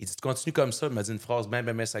 Il dit, tu continues comme ça. Il m'a dit une phrase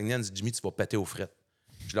bien sanguine. Il dit, Jimmy, tu vas péter aux frettes.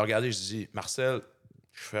 Je l'ai regardé, je dis, Marcel,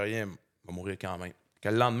 je fais rien, je vais mourir quand même. Que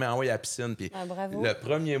le lendemain, envoyé à la piscine. Puis le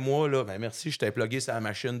premier mois, là, ben merci, j'étais plugué sur la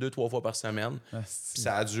machine 2-3 fois par semaine. Puis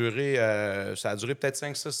ça a duré peut-être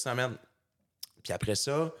 5-6 semaines. Puis après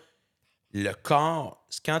ça, le corps,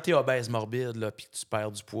 quand t'es obèse morbide, là, puis que tu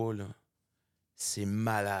perds du poids, là, c'est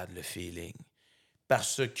malade le feeling.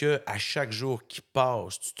 Parce que à chaque jour qui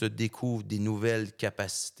passe, tu te découvres des nouvelles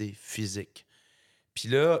capacités physiques. Puis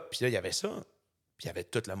là, il y avait ça. Puis il y avait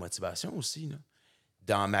toute la motivation aussi. Là.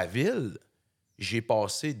 Dans ma ville, j'ai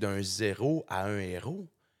passé d'un 0 à un héros.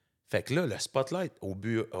 Fait que là, le spotlight au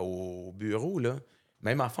bureau, là,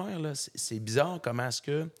 même affaire, là, c'est bizarre comment est-ce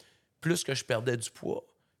que plus que je perdais du poids,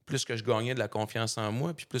 plus que je gagnais de la confiance en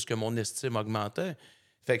moi, puis plus que mon estime augmentait.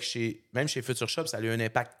 Fait que même chez Future Shop, ça a eu un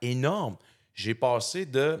impact énorme. J'ai passé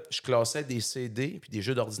je classais des CD puis des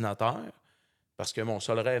jeux d'ordinateur parce que mon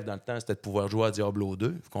seul rêve dans le temps, c'était de pouvoir jouer à Diablo 2,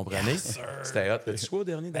 vous comprenez? C'était hot. Tu vois au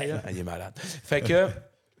dernier, d'ailleurs? Il est malade. Fait que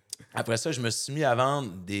après ça, je me suis mis à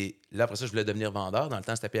vendre Là, après ça, je voulais devenir vendeur. Dans le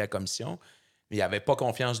temps, c'était payé à commission. Mais il n'y avait pas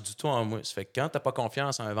confiance du tout en moi. Ça fait que quand tu n'as pas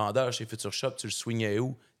confiance en un vendeur chez Future Shop, tu le swingais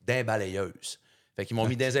où? D'un balayeuse. Fait qu'ils m'ont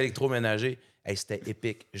mis des électroménagers. Hey, c'était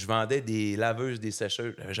épique. Je vendais des laveuses, des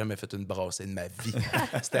sécheuses. J'avais jamais fait une brassée de ma vie.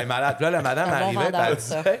 C'était malade. Puis là, la madame arrivait, elle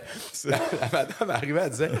disait... La madame arrivait, elle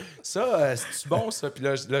disait, ça, c'est-tu bon, ça? Puis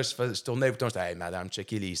là, je tournais les boutons. J'étais, hey, madame,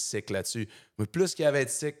 checkez les cycles là-dessus. Mais plus qu'il y avait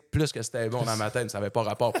de cycles, plus que c'était bon dans ma tête. Ça n'avait pas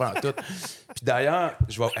rapport pas en tout. Puis d'ailleurs,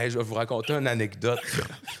 je vais vous raconter une anecdote.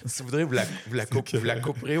 Si vous voudrez, vous la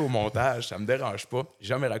couperez au montage. Ça me dérange pas. J'ai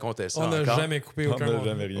jamais raconté ça. On n'a jamais coupé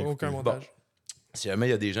aucun montage. Bon. Si jamais il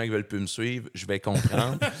y a des gens qui veulent plus me suivre, je vais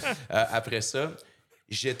comprendre. Après ça,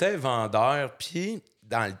 j'étais vendeur, puis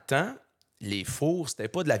dans le temps, les fours, c'était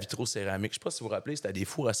pas de la vitrocéramique. Je sais pas si vous vous rappelez, c'était des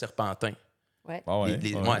fours à serpentin. Ouais.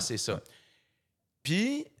 Ouais, c'est ça.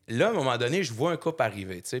 Puis là, à un moment donné, je vois un couple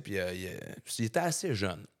arriver, tu sais, puis il était assez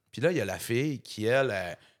jeune. Puis là, il y a la fille qui,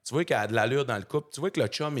 elle, tu vois qu'elle a de l'allure dans le couple, tu vois que le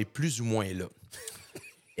chum est plus ou moins là.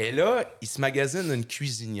 Et là, il se magasine une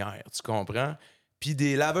cuisinière, tu comprends? Puis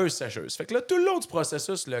des laveuses sécheuses. Fait que là, tout le long du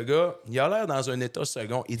processus, le gars, il a l'air dans un état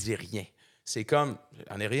second, il dit rien. C'est comme,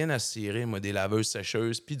 j'en ai rien à cirer, moi, des laveuses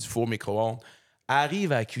sécheuses, puis du four micro-ondes.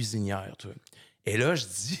 Arrive à la cuisinière, toi. Et là, je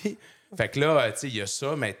dis... Fait que là, tu sais, il y a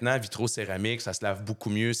ça, maintenant, vitrocéramique, ça se lave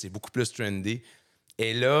beaucoup mieux, c'est beaucoup plus trendy.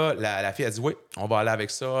 Et là, la fille a dit, oui, on va aller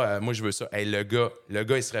avec ça, moi, je veux ça. Et le gars,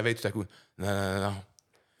 il se réveille tout à coup. Non.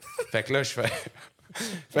 Fait que là, je fais...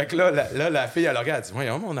 Fait que là, la fille, elle regarde, elle dit,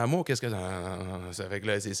 voyons, mon amour, qu'est-ce que... Non. Ça fait que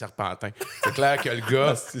là, c'est serpentin. C'est clair que le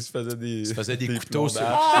gars... il se faisait des couteaux sur...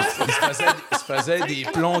 Il se faisait des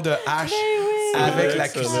plombs de hache avec la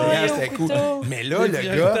cuisinière, c'était cool. Mais là,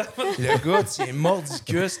 le gars tient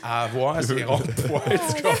mordicus à avoir ses ronds de poil,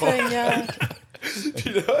 tu comprends? Puis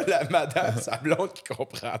là, la madame, sa blonde qui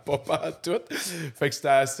comprend pas tout. Fait que c'était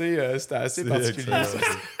assez particulier, ça.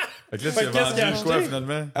 Fait que là, tu as vendu quoi,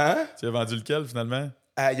 finalement? Hein? Tu as vendu lequel, finalement?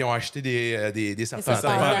 Ils ont acheté des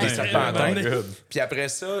serpentins. Des serpentins. Puis après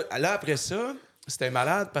ça, c'était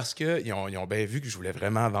malade parce qu'ils ont bien vu que je voulais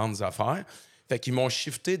vraiment vendre des affaires. Fait qu'ils m'ont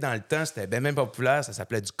shifté dans le temps. C'était bien populaire. Ça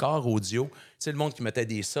s'appelait du car audio. Tu sais, le monde qui mettait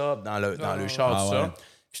des subs dans le char, tout ça.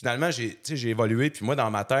 Puis finalement, j'ai évolué. Puis moi, dans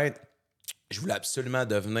ma tête, je voulais absolument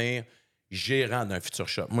devenir gérant d'un Future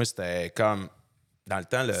Shop. Moi, c'était comme... Dans le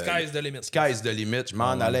temps, Sky's the limit. Sky's the limit. Je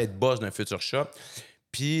m'en allais être boss d'un Future Shop.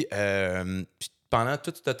 Puis pendant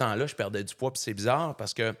tout ce temps-là, je perdais du poids. Puis c'est bizarre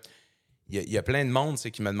parce que il y a plein de monde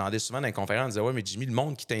qui me demandait souvent dans les conférences, ils disaient, ouais, mais Jimmy, le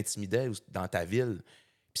monde qui t'intimidait dans ta ville.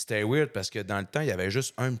 Puis c'était weird parce que dans le temps, il y avait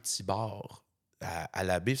juste un petit bar à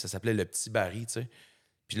la baie, ça s'appelait le Petit Baril, tu sais.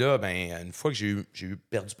 Puis là, ben, une fois que j'ai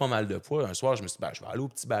perdu pas mal de poids, un soir, je me suis dit, ben, je vais aller au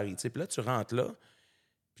Petit Baril, tu sais. Puis là, tu rentres là.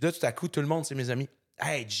 Puis là, tout à coup, tout le monde, c'est mes amis.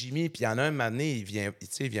 Hey, Jimmy, puis il y en a un moment donné, il vient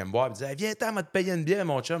me voir, il dit, hey, viens, on va te payer une bière,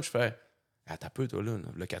 mon chum. Je fais, attends un peu, toi, là,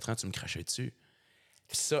 le 4 ans, tu me crachais dessus.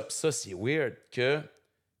 Puis ça c'est weird que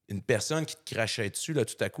une personne qui te crachait dessus, là,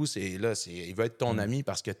 tout à coup, il veut être ton ami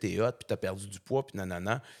parce que t'es hot, puis t'as perdu du poids, puis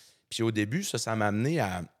nanana. Puis au début, ça m'a amené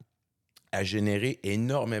à générer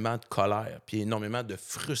énormément de colère, puis énormément de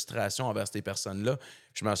frustration envers ces personnes-là.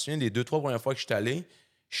 Je m'en souviens, les 2-3 premières fois que j'étais allé,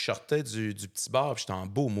 je sortais du petit bar, puis j'étais en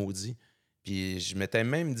beau maudit. Puis je m'étais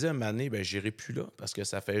même dit à un moment donné, ben j'irai plus là, parce que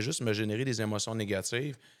ça fait juste me générer des émotions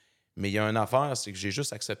négatives. Mais il y a une affaire, c'est que j'ai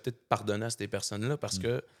juste accepté de pardonner à ces personnes-là, parce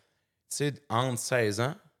que, tu sais, entre 16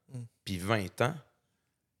 ans puis 20 ans,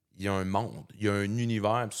 il y a un monde, il y a un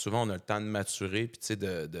univers, puis souvent on a le temps de maturer, puis tu sais,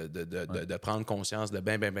 de prendre conscience de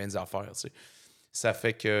bien des affaires, tu sais. Ça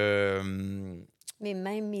fait que... Mais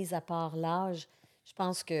même mis à part l'âge, je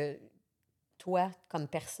pense que toi, comme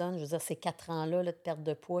personne, je veux dire, ces 4 ans-là là, de perte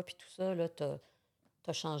de poids puis tout ça,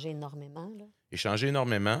 t'as changé énormément. Là. J'ai changé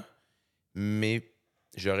énormément, mais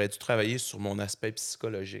j'aurais dû travailler sur mon aspect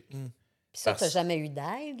psychologique. Puis ça, t'as jamais eu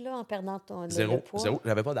d'aide là, en perdant le poids? Zéro.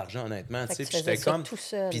 J'avais pas d'argent, honnêtement. Fait que tu j'étais faisais ça comme... tout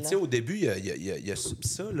seul. Puis, tu sais, au début, il y a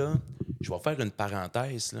ça, là. Je vais faire une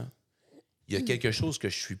parenthèse, là. Il y a quelque chose que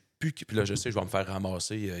je suis plus... Puis là, je sais, je vais me faire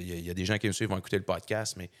ramasser. Il y a des gens qui me suivent, vont écouter le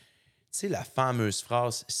podcast, mais... Tu sais, la fameuse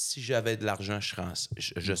phrase « Si j'avais de l'argent,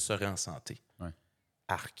 je serais en santé. »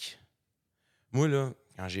 Arc. Moi, là,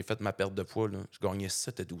 quand j'ai fait ma perte de poids, là, je gagnais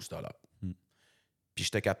 7 et 12 $. Puis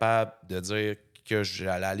j'étais capable de dire que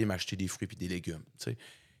j'allais aller m'acheter des fruits et des légumes. Tu sais.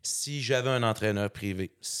 Si j'avais un entraîneur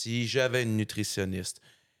privé, si j'avais une nutritionniste,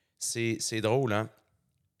 c'est drôle, hein?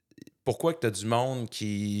 Pourquoi que tu as du monde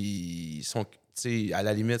qui sont, tu sais, à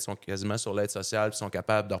la limite, sont quasiment sur l'aide sociale et sont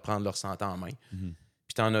capables de reprendre leur santé en main?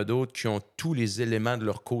 Puis tu en as d'autres qui ont tous les éléments de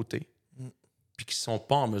leur côté puis qui ne sont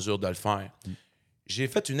pas en mesure de le faire. J'ai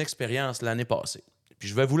fait une expérience l'année passée. Puis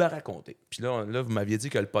je vais vous la raconter. Puis là, vous m'aviez dit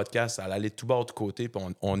que le podcast, ça allait aller tout bas de côté, puis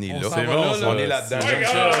on est là. C'est bon, on est là-dedans.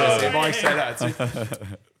 C'est bon, excellent. Tu sais.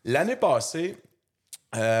 L'année passée,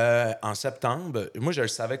 en septembre, moi, je le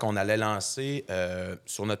savais qu'on allait lancer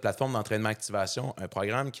sur notre plateforme d'entraînement-activation un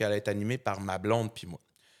programme qui allait être animé par ma blonde puis moi.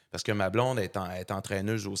 Parce que ma blonde est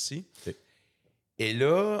entraîneuse aussi. Okay. Et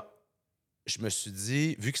là, je me suis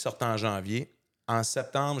dit, vu qu'il sortait en janvier, en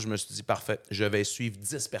septembre, je me suis dit, parfait, je vais suivre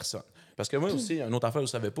 10 personnes. Parce que moi aussi, une autre affaire, vous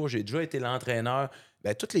ne savez pas, j'ai déjà été l'entraîneur.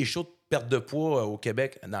 Bien, toutes les shows de perte de poids au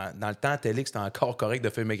Québec, dans le temps, télé, c'était encore correct de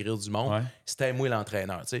faire maigrir du monde. C'était moi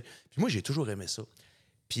l'entraîneur. Tu sais. Puis moi, j'ai toujours aimé ça.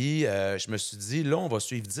 Puis je me suis dit, là, on va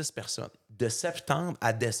suivre 10 personnes. De septembre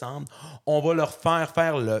à décembre, on va leur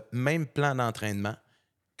faire le même plan d'entraînement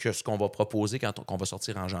que ce qu'on va proposer quand on va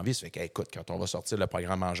sortir en janvier. Ça fait qu'écoute, quand on va sortir le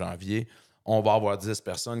programme en janvier, on va avoir 10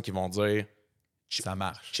 personnes qui vont dire ça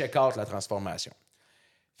marche. Check out la transformation.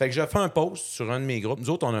 Fait que je fais un post sur un de mes groupes. Nous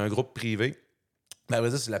autres, on a un groupe privé. Mais à vrai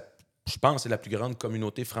dire, je pense que c'est la plus grande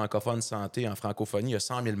communauté francophone santé en francophonie. Il y a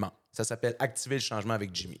 100 000 membres. Ça s'appelle Activer le changement avec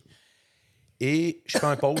Jimmy. Et je fais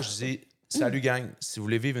un post, je dis « Salut gang, si vous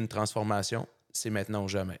voulez vivre une transformation, c'est maintenant ou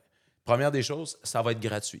jamais. » Première des choses, ça va être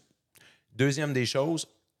gratuit. Deuxième des choses,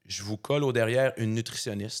 je vous colle au derrière une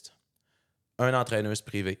nutritionniste, un entraîneuse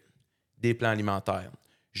privée, des plans alimentaires.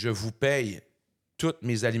 Je vous paye tous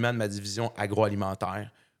mes aliments de ma division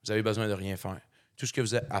agroalimentaire. Vous avez besoin de rien faire. Tout ce que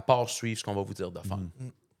vous avez, à part suivre ce qu'on va vous dire de faire.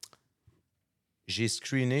 J'ai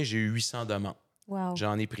screené, j'ai eu 800 demandes. Wow.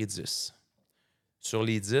 J'en ai pris 10. Sur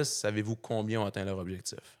les 10, savez-vous combien ont atteint leur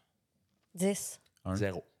objectif? 10.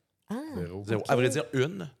 0. Ah, 0. Okay. À vrai dire,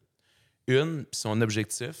 une, puis son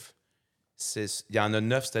objectif, il y en a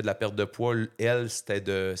 9, c'était de la perte de poids. Elle, c'était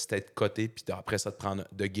de coter, puis après ça,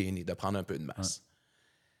 de gainer, de prendre un peu de masse.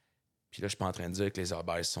 Puis là, je suis pas en train de dire que les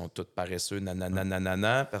obèses sont toutes paresseux,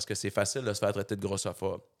 nanana, parce que c'est facile de se faire traiter de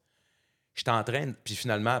grossophobe. J'étais en train, puis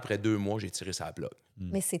finalement, après 2 mois, j'ai tiré sa blog.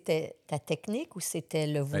 Mais c'était ta technique ou c'était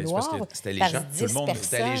le vouloir? C'était les gens. Tout le monde,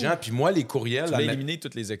 c'était les gens. Puis moi, les courriels... Tu as éliminé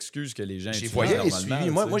toutes les excuses que les gens utilisent normalement. Les suivis.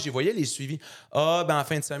 Moi, j'y voyais les suivis. Ah, ben en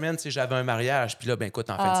fin de semaine, tu sais, j'avais un mariage. Puis là, ben écoute,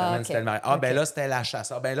 en fin de semaine, c'était le mariage. Ah, ben là, c'était la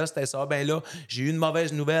chasse. Ah, ben là, c'était ça. Ben là, j'ai eu une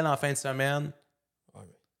mauvaise nouvelle en fin de semaine.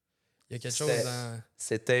 Il y a quelque chose dans...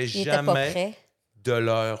 C'était jamais de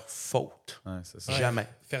leur faute. Ouais, c'est ça. Jamais.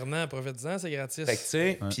 Fernand, profite-en, c'est gratis. Fait que, tu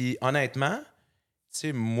sais, puis honnêtement... Tu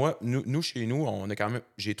sais, moi, nous, chez nous, on a quand même...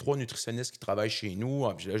 J'ai 3 nutritionnistes qui travaillent chez nous.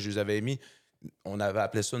 Puis là, je les avais mis... On avait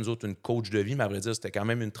appelé ça, nous autres, une coach de vie, mais à vrai dire, c'était quand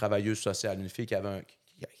même une travailleuse sociale, une fille qui avait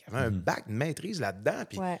un bac de maîtrise là-dedans.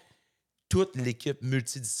 Puis toute l'équipe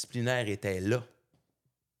multidisciplinaire était là.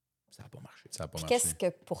 Ça n'a pas marché. Ça n'a pas marché. Qu'est-ce que,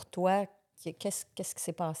 pour toi, qu'est-ce qui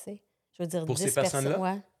s'est passé? Je veux dire, pour 10 ces personnes-là,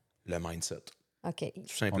 personnes, le mindset. OK.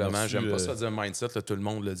 Tout simplement, j'aime pas ça dire mindset, là, tout le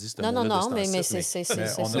monde le dit. Non, mais c'est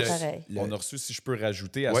pareil. On a reçu, si je peux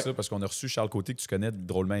rajouter à ça, parce qu'on a reçu Charles Côté, que tu connais,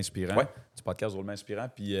 Drôlement Inspirant, du podcast Drôlement Inspirant.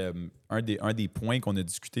 Puis un des points qu'on a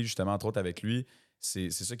discuté, justement, entre autres avec lui, c'est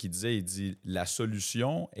ça qu'il disait. Il dit « La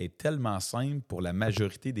solution est tellement simple pour la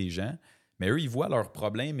majorité des gens, mais eux, ils voient leurs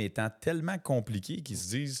problèmes étant tellement compliqués qu'ils se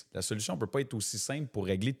disent « La solution ne peut pas être aussi simple pour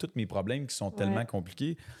régler tous mes problèmes qui sont tellement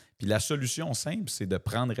compliqués. » Puis la solution simple, c'est de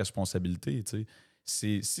prendre responsabilité, tu sais.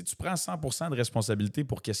 Si tu prends 100% de responsabilité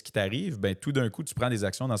pour qu'est-ce qui t'arrive, ben tout d'un coup, tu prends des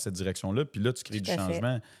actions dans cette direction-là, puis là, tu crées du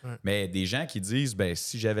changement. Ouais. Mais des gens qui disent, ben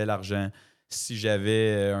si j'avais l'argent, si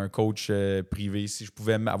j'avais un coach privé, si je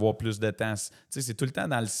pouvais avoir plus de temps, tu sais, c'est tout le temps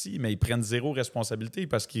dans le si, mais ils prennent zéro responsabilité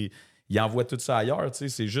parce qu'ils envoient tout ça ailleurs. Tu sais,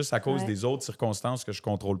 c'est juste à cause des autres circonstances que je ne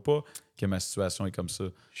contrôle pas que ma situation est comme ça.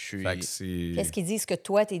 Qu'est-ce qu'ils disent que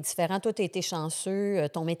toi, tu es différent? Toi, tu as été chanceux,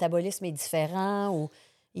 ton métabolisme est différent ou...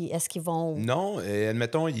 Est-ce qu'ils vont... Non,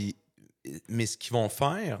 admettons, mais ce qu'ils vont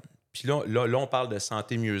faire, puis là, on parle de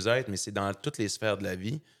santé mieux-être, mais c'est dans toutes les sphères de la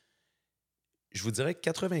vie. Je vous dirais que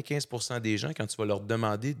 95% des gens, quand tu vas leur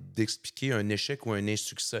demander d'expliquer un échec ou un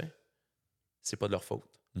insuccès, c'est pas de leur faute.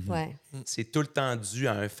 Ouais. C'est tout le temps dû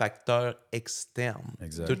à un facteur externe.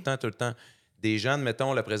 Exact. Tout le temps. Des gens,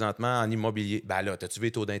 admettons, là, présentement, en immobilier, ben là, t'as-tu vu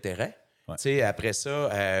les taux d'intérêt? Ouais. Tu sais, après ça,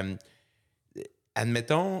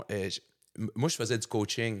 admettons... moi, je faisais du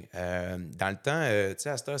coaching. Dans le temps, tu sais,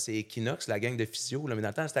 à cette heure, c'est Equinox, la gang de physio. Là, mais dans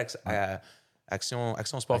le temps, c'était Action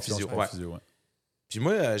Sport Physio. Ouais. Puis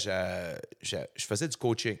moi, je faisais du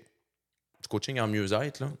coaching. Du coaching en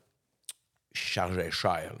mieux-être, là. Je chargeais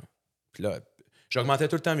cher. Là. Puis là, j'augmentais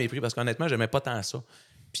tout le temps mes prix parce qu'honnêtement, j'aimais pas tant ça.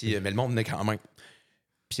 Puis, mais le monde venait quand même.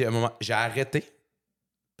 Puis à un moment, j'ai arrêté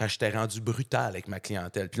parce que j'étais rendu brutal avec ma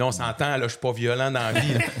clientèle. Puis là, on s'entend, là, je suis pas violent dans la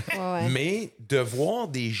vie. Mais de voir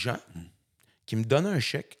des gens qui me donnaient un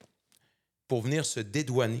chèque pour venir se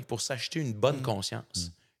dédouaner, pour s'acheter une bonne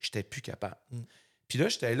conscience, j'étais plus capable. Puis là,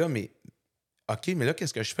 j'étais là, mais OK, mais là,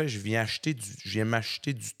 qu'est-ce que je fais? Je viens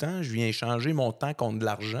m'acheter du temps, je viens échanger mon temps contre de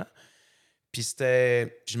l'argent. Puis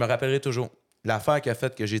je me rappellerai toujours, l'affaire qui a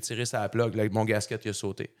fait que j'ai tiré sa plug, là, mon gasket qui a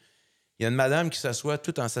sauté. Il y a une madame qui s'assoit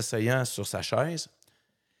tout en s'asseyant sur sa chaise.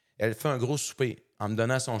 Elle fait un gros souper en me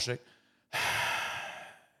donnant son chèque.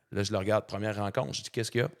 Là, je le regarde, première rencontre. Je dis,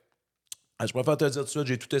 qu'est-ce qu'il y a? Je préfère te dire tout de suite,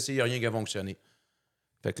 j'ai tout essayé, rien qui a fonctionné.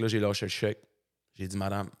 Fait que là, j'ai lâché le chèque. J'ai dit,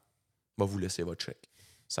 madame, va vous laisser votre chèque.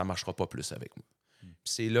 Ça ne marchera pas plus avec moi. Puis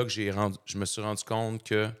c'est là que je me suis rendu compte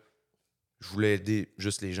que je voulais aider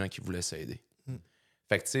juste les gens qui voulaient s'aider.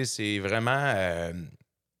 Fait que, tu sais, c'est vraiment...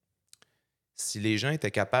 si les gens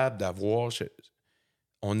étaient capables d'avoir...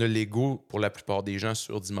 On a l'ego, pour la plupart des gens,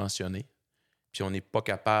 surdimensionné, puis on n'est pas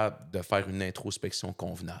capable de faire une introspection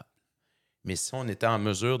convenable. Mais si on était en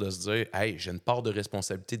mesure de se dire « Hey, j'ai une part de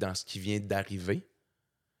responsabilité dans ce qui vient d'arriver »,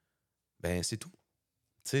 ben c'est tout.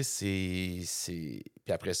 Tu sais, c'est...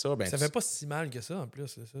 Puis après ça... ben ça fait pas si mal que ça, en plus,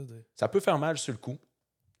 c'est ça. Ça peut faire mal sur le coup.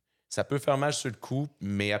 Ça peut faire mal sur le coup,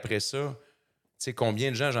 mais après ça, tu sais,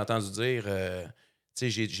 combien de gens j'ai entendu dire... tu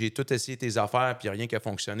sais, j'ai tout essayé tes affaires, puis il n'y a rien qui a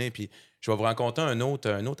fonctionné. Puis je vais vous raconter une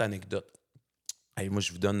autre anecdote. Hey, moi,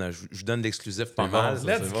 je vous donne l'exclusif pas mal.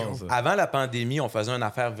 Bon, ça. Avant la pandémie, on faisait une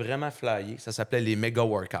affaire vraiment flyée. Ça s'appelait les méga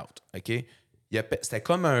workouts. OK? C'était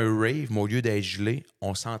comme un rave, mais au lieu d'être gelé,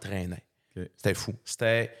 on s'entraînait. Okay. C'était fou.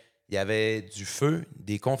 Il y avait du feu,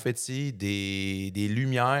 des confettis, des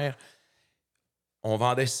lumières. On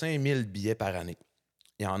vendait 5000 billets par année.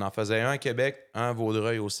 Et on en faisait un à Québec, un à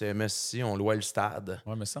Vaudreuil au CMS ici, on louait le stade.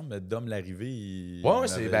 Oui, me semble, Dom l'arrivée.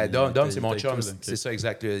 Dom, c'est mon chum, c'est ça,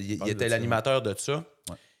 exact. Il était l'animateur de ça.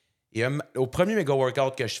 Ouais. Et au premier méga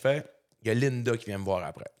workout que je fais, il y a Linda qui vient me voir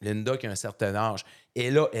après. Linda qui a un certain âge.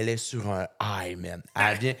 Et là, elle est sur un high, man.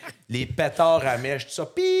 Elle vient, les pétards à mèche, tout ça,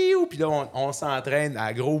 piou! Puis là, on s'entraîne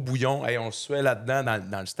à gros bouillon. Et on se suait là-dedans,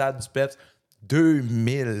 dans le stade du PEPS.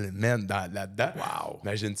 2000 men là-dedans. Wow!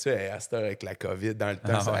 Imagine-tu, à cette heure avec la COVID dans le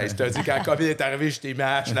temps. Je te dis, quand la COVID est arrivée, j'étais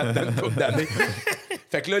match là-dedans une couple d'années.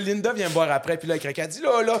 Fait que là, Linda vient me voir après, puis là, elle dit,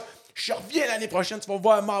 là, je reviens l'année prochaine, tu vas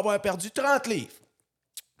voir m'avoir perdu 30 livres.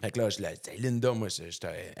 Fait que là, je dis, hey, Linda, moi,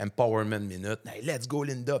 j'étais empowerment minute. Hey, let's go,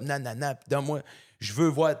 Linda, nanana, puis donne-moi, je veux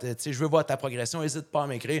voir ta progression, n'hésite pas à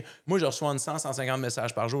m'écrire. Moi, je reçois 150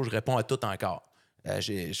 messages par jour, je réponds à tout encore.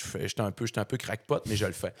 J'étais un peu crackpot, mais je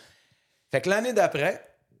le fais. Fait que l'année d'après,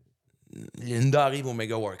 Linda arrive au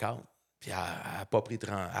méga workout, puis elle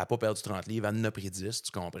n'a pas perdu 30 livres, elle en a pris 10,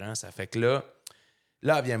 tu comprends? Ça fait que là,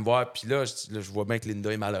 elle vient me voir, puis là, je vois bien que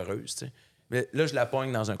Linda est malheureuse, tu sais. Mais là, je la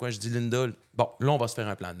pogne dans un coin, je dis, Linda, bon, là, on va se faire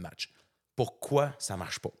un plan de match. Pourquoi ça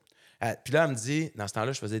marche pas? Puis là, elle me dit, dans ce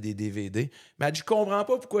temps-là, je faisais des DVD, mais elle dit, je comprends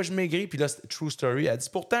pas pourquoi je maigris, puis là, c'est true story, elle dit,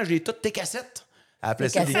 pourtant, j'ai toutes tes cassettes. Elle appelait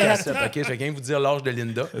ça des cassettes, OK? Je viens vous dire l'âge de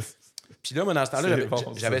Linda. Puis là, moi, dans ce temps-là,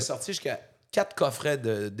 j'avais sorti jusqu'à 4 coffrets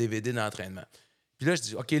de DVD d'entraînement. Puis là, je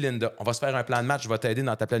dis, OK, Linda, on va se faire un plan de match, je vais t'aider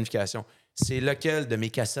dans ta planification. C'est lequel de mes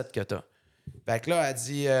cassettes que tu as? Fait que là, elle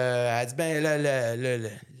dit ben,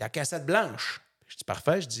 la cassette blanche. Je dis,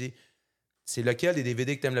 parfait. Je dis, c'est lequel des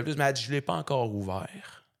DVD que tu aimes le plus? Mais elle dit, je ne l'ai pas encore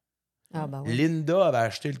ouvert. Ah, ben oui. Linda avait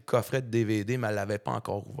acheté le coffret de DVD, mais elle ne l'avait pas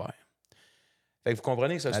encore ouvert. Fait que vous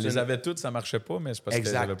comprenez que ça, Elle les avait toutes, ça ne marchait pas, mais c'est parce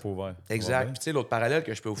qu'elle n'avait pas ouvert. Exact. Puis tu sais, l'autre parallèle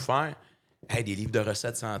que je peux vous faire, des livres de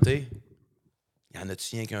recettes santé, il y en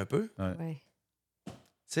a-tu rien qu'un peu? Ouais. Tu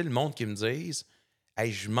sais, le monde qui me disent,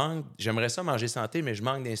 j'aimerais ça manger santé, mais je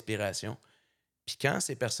manque d'inspiration. Puis quand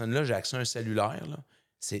ces personnes-là, j'ai accès à un cellulaire, là,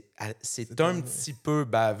 c'est un petit peu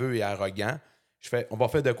baveux et arrogant. Je fais, on va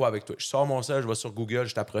faire de quoi avec toi? Je sors mon sel, je vais sur Google,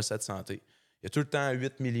 je tape recette santé. Il y a tout le temps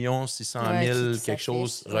 8 600 000 quelque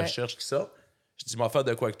chose, recherche qui sort. Je dis, on va faire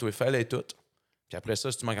de quoi avec toi? Fais-les toutes. Puis après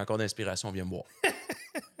ça, si tu manques encore d'inspiration, viens me voir.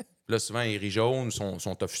 Là, souvent, ils rient jaunes,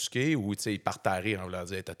 sont offusqués ou ils partent à rire en voulant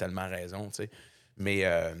dire, t'as tellement raison. T'sais. Mais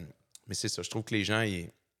c'est ça, je trouve que les gens,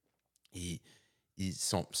 il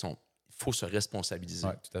faut se responsabiliser.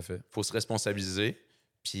 Oui, tout à fait. Il faut se responsabiliser.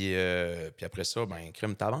 Puis après ça, ben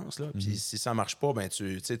crime, t'avances. Là. Puis si ça marche pas, ben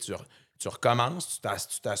tu recommences,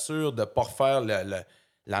 tu t'assures de ne pas refaire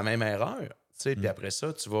la même erreur. Puis après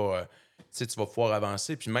ça, tu vas pouvoir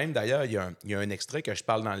avancer. Puis même d'ailleurs, il y a un extrait que je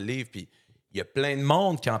parle dans le livre, puis il y a plein de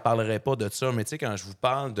monde qui n'en parlerait pas de ça. Mais quand je vous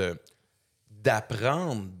parle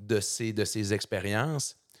d'apprendre de ces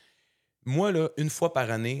expériences, moi, là, une fois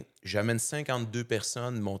par année, j'amène 52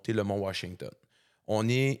 personnes monter le Mont Washington.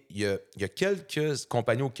 Il y a quelques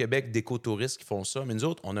compagnies au Québec d'écotouristes qui font ça, mais nous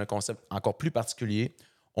autres, on a un concept encore plus particulier.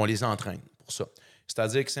 On les entraîne pour ça.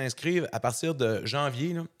 C'est-à-dire qu'ils s'inscrivent à partir de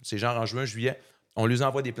janvier, là, c'est genre en juin, juillet, on leur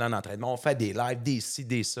envoie des plans d'entraînement, on fait des lives, des ci,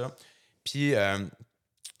 des ça. Puis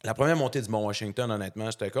la première montée du Mont Washington, honnêtement,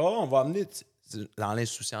 j'étais comme, on va amener dans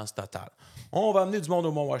l'insouciance totale. On va amener du monde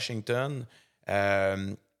au Mont Washington.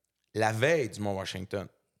 La veille du Mont Washington,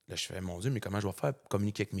 là, je fais, mon Dieu, mais comment je vais faire pour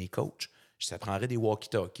communiquer avec mes coachs? Ça prendrait des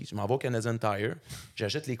walkie-talkies. Je m'en vais au Canadian Tire,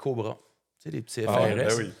 j'achète les Cobras, tu sais, les petits FRS.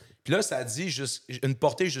 Ben oui. Puis là, ça dit une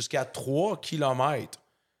portée jusqu'à 3 km.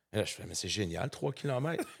 Et là, je fais, mais c'est génial, 3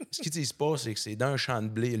 km. Ce qu'ils disent pas, c'est que c'est dans un champ de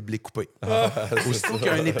blé, le blé coupé. Aussitôt qu'il y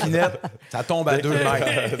a une épinette, ça tombe à 2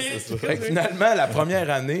 mètres. Fait que finalement, la première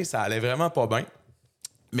année, ça allait vraiment pas bien.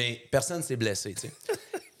 Mais personne ne s'est blessé, tu sais.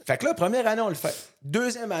 Fait que là, première année, on le fait.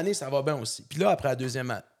 Deuxième année, ça va bien aussi. Puis là, après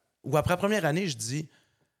la première année, je dis,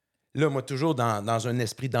 là, moi, toujours dans un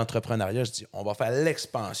esprit d'entrepreneuriat, je dis, on va faire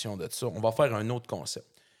l'expansion de ça. On va faire un autre concept.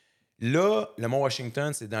 Là, le Mont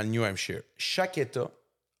Washington, c'est dans le New Hampshire. Chaque État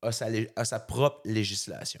a sa propre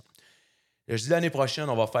législation. Là, je dis, l'année prochaine,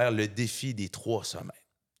 on va faire le défi des 3 sommets,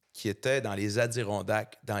 qui était dans les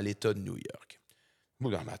Adirondacks, dans l'État de New York.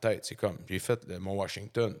 Moi, dans ma tête, c'est comme, j'ai fait le Mont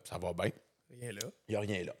Washington, ça va bien. Rien là. Il n'y a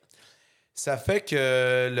rien là. Ça fait que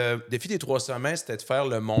le défi des 3 sommets, c'était de faire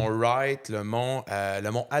le Mont Wright, le Mont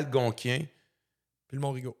Algonquin. Puis le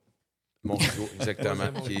Mont Rigaud. Mont Rigaud,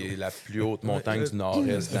 exactement, qui est la plus haute montagne du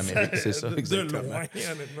nord-est de l'Amérique. C'est ça, exactement. De loin,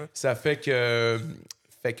 honnêtement. Ça fait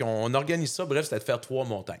qu'on organise ça. Bref, c'était de faire 3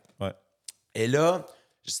 montagnes. Ouais. Et là,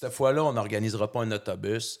 cette fois-là, on n'organisera pas un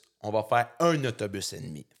autobus. On va faire un autobus et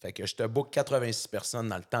demi. Fait que je te book 86 personnes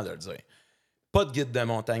dans le temps de le dire. Pas de guide de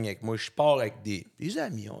montagne avec moi. Je pars avec des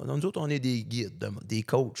amis. Nous autres, on est des guides, des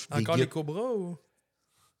coachs. Encore des les Cobras ou?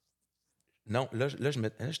 Non, là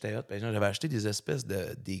j'étais hot. J'avais acheté des espèces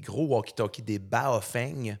des gros walkie-talkies, des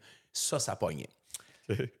Baofeng. Ça pognait.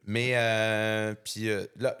 Mais,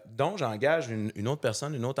 là, donc, j'engage une autre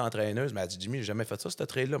personne, une autre entraîneuse. Elle m'a dit, Jimmy, j'ai jamais fait ça, ce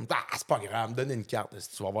trail-là. C'est pas grave, me donne une carte, si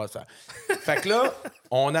tu vas voir ça. Fait que là,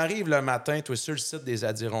 on arrive le matin, toi, sur le site des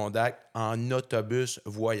Adirondacks, en autobus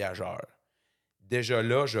voyageur. Déjà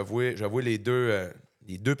là, je vois les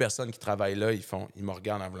deux personnes qui travaillent là, ils me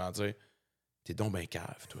regardent en voulant dire, t'es donc ben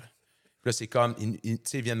cave, toi. Puis là, c'est comme, ils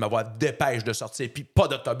viennent me voir, dépêche de sortir, puis pas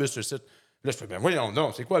d'autobus sur le site. Là, je fais, ben voyons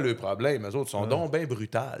donc, c'est quoi le problème? Eux autres sont donc bien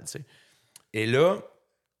brutales, tu sais. Et là,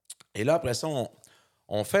 après ça,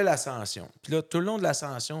 on fait l'ascension. Puis là, tout le long de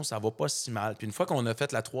l'ascension, ça va pas si mal. Puis une fois qu'on a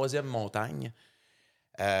fait la 3e montagne,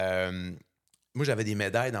 moi, j'avais des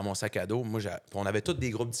médailles dans mon sac à dos. On avait tous des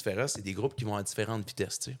groupes différents. C'est des groupes qui vont à différentes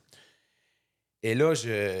vitesses, tu sais. Et là,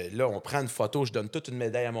 on prend une photo, je donne toute une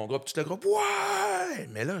médaille à mon groupe. Tout le groupe, ouais!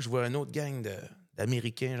 Mais là, je vois une autre gang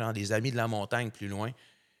d'Américains, genre des amis de la montagne plus loin.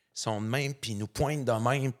 Ils sont de même, puis ils nous pointent de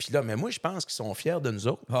même. Puis là, mais moi, je pense qu'ils sont fiers de nous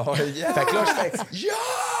autres. Oh, yeah! Fait que là, je fais «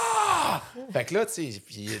 Yeah! » Fait que là, tu sais,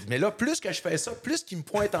 mais là, plus que je fais ça, plus qu'ils me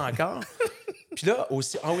pointent encore. Puis là,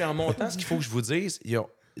 aussi, en montant, ce qu'il faut que je vous dise,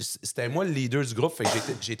 c'était moi le leader du groupe, fait que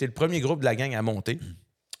j'ai été le premier groupe de la gang à monter.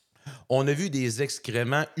 On a vu des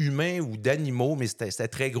excréments humains ou d'animaux, mais c'était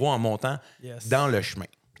très gros en montant dans le chemin.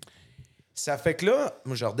 Ça fait que là,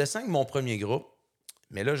 moi, je redescends avec mon premier groupe,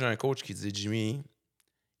 Mais là, j'ai un coach qui dit, Jimmy,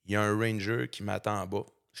 il y a un ranger qui m'attend en bas.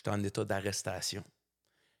 Je suis en état d'arrestation.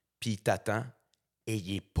 Puis il t'attend et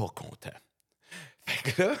il est pas content.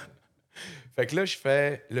 Fait que là,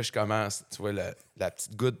 je commence, tu vois, la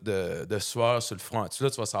petite goutte de sueur sur le front. Là, tu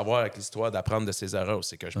vas savoir avec l'histoire d'apprendre de ses erreurs,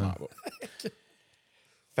 c'est que je m'en vais.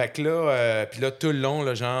 Fait que là, puis là, tout le long,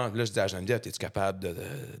 là, genre, là, je dis à Geneviève, es-tu capable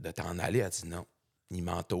de t'en aller? Elle dit non. Ils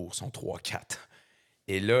m'entourent, sont 3-4.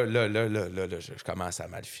 Et là, je commence à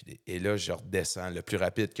mal filer. Et là, je redescends le plus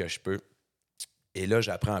rapide que je peux. Et là,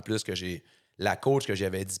 j'apprends en plus que j'ai la coach que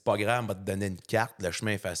j'avais dit, pas grave, m'a donné une carte, le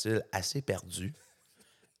chemin est facile, assez perdu.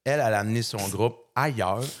 Elle a amené son groupe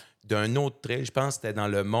ailleurs, d'un autre trail. Je pense que c'était dans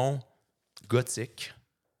le mont Gothique.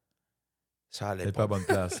 Ça allait pas à bonne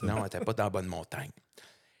place. Non, elle n'était pas dans la bonne montagne.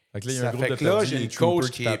 Fait que là, il y a un groupe fait de que là, perdus, j'ai une coach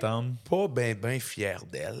qui est pas bien fière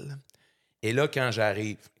d'elle. Et là, quand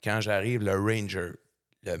j'arrive, le ranger,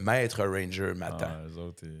 le maître ranger m'attend.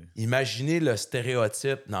 Imaginez le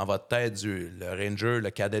stéréotype dans votre tête le ranger, le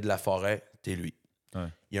cadet de la forêt, t'es lui. Ouais.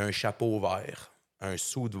 Il a un chapeau vert, un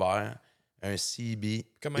soude vert, un CB.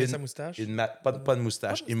 Comment sa moustache? Pas de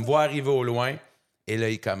moustache. Il me voit arriver au loin et là,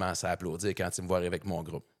 il commence à applaudir quand il me voit arriver avec mon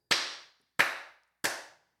groupe.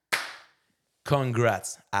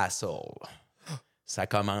 Congrats, asshole. Ça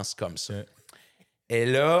commence comme ça. Et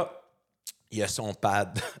là, il y a son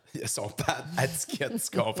pad. Il y a son pad à ticket,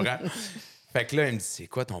 tu comprends? Fait que là, il me dit, c'est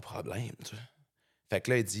quoi ton problème? Tu? Fait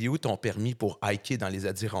que là, il dit, où ton permis pour hiker dans les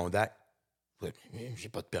Adirondacks? J'ai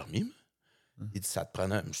pas de permis. Il dit, ça te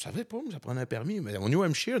prenait... Je savais pas, ça prenait un permis. Mais au New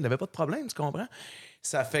Hampshire, il n'avait pas de problème, tu comprends?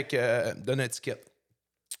 Ça fait que... donne un ticket.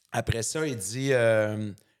 Après ça, il dit,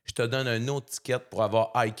 je te donne un autre ticket pour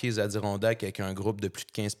avoir hiké les Adirondacks avec un groupe de plus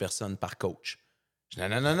de 15 personnes par coach. Je dis,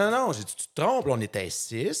 non. J'ai dit, tu te trompes. Là, on était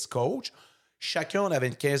 6 coachs. Chacun, on avait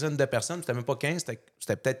une quinzaine de personnes. C'était même pas 15,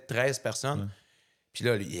 c'était peut-être 13 personnes. Puis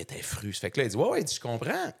là, il était fru. Fait que là, il dit, ouais, il dit, je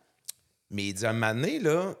comprends. Mais il dit, à un moment donné,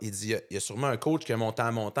 là, il dit, il y a sûrement un coach qui est monté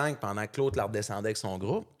en montagne pendant que l'autre la redescendait avec son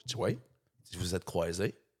groupe. Je dis, oui. Il dit, vous êtes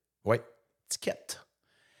croisés? Oui. Ticket.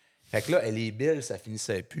 Fait que là, les billes, ça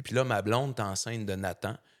finissait plus. Puis là, ma blonde est enceinte de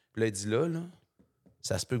Nathan. Puis là, il dit, là,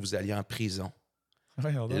 ça se peut que vous alliez en prison.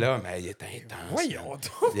 Et là, mais il est intense.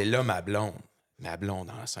 Et là, ma blonde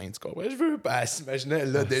enceinte, tu comprends? Je veux pas s'imaginer,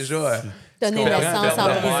 là, déjà... Donner naissance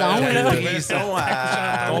en prison.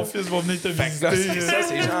 Ton fils va venir te visiter. Là, c'est ça,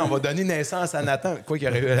 c'est genre, on va donner naissance à Nathan. Quoi qu'il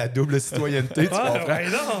aurait eu la double citoyenneté, tu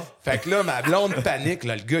comprends? Fait que là, ma blonde panique.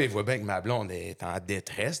 Là, le gars, il voit bien que ma blonde est en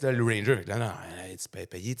détresse. Là, le ranger, là, non, tu peux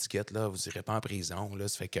payer l'étiquette, là, vous irez pas en prison. Là,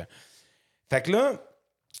 ça fait que là,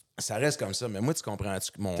 ça reste comme ça. Mais moi, tu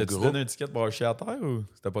comprends-tu que mon groupe... T'as-tu donné un ticket pour chier à terre ou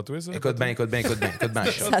c'était pas toi, ça? Écoute bien.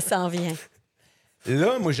 Ça s'en vient.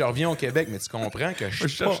 Là, moi, je reviens au Québec, mais tu comprends que je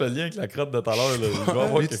cherche le lien avec la crotte de tout à l'heure. Je vais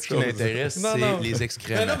avoir quelque chose. Ce qui m'intéresse, c'est les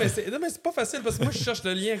excréments. Non, mais c'est pas facile parce que moi, je cherche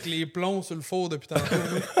le lien avec les plombs sur le four depuis tantôt.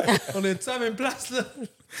 On est tous à la même place, là?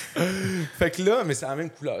 Fait que là, mais c'est la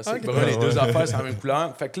même couleur. C'est vrai, les deux affaires, c'est la même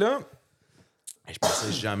couleur. Fait que là, je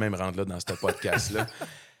pensais jamais me rendre là dans ce podcast-là.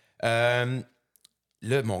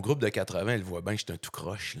 Là, mon groupe de 80, il voit bien que j'étais un tout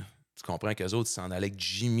croche. Là. Tu comprends qu'eux autres, ils s'en allaient avec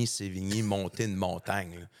Jimmy Sévigny monter une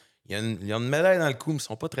montagne. Là. Il y a une médaille dans le cou, mais ils ne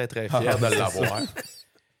sont pas très, très fiers de l'avoir.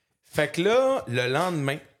 Fait que là, le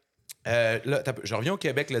lendemain, je reviens au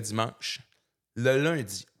Québec le dimanche. Le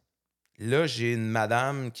lundi, là, j'ai une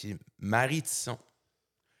madame Marie Tisson,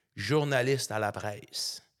 journaliste à la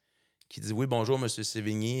presse, qui dit « Oui, bonjour, M.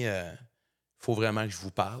 Sévigny, faut vraiment que je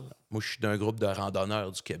vous parle. Moi, je suis d'un groupe de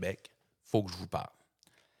randonneurs du Québec. Faut que je vous parle. »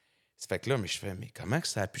 Ça fait que là, mais comment que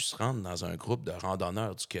ça a pu se rendre dans un groupe de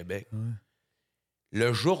randonneurs du Québec?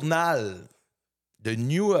 Le journal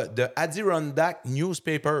de Adirondack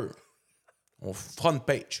Newspaper, on front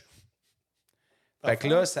page. Fait que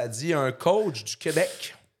là, ça dit un coach du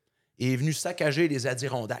Québec est venu saccager les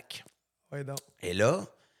Adirondacks. Ouais, donc. Et là,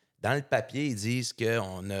 dans le papier, ils disent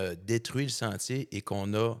qu'on a détruit le sentier et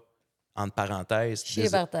qu'on a, entre parenthèses,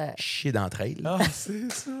 chié d'entre elles. Ah, c'est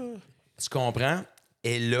ça. Tu comprends?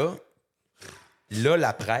 Et là,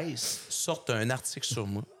 la presse sort un article sur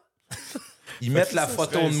moi. Ils mettent la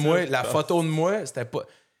photo de moi. La photo de moi,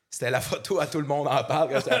 c'était la photo à tout le monde en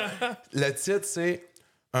parle. Le titre, c'est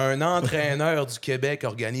 « Un entraîneur du Québec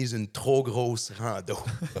organise une trop grosse rando. »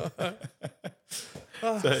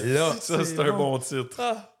 Là, ça, c'est un bon titre.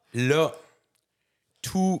 Là,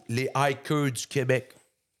 tous les hikers du Québec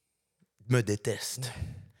me détestent.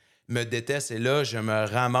 Et là, je me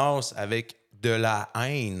ramasse avec de la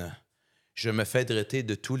haine. Je me fais traiter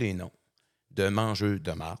de tous les noms. De mangeux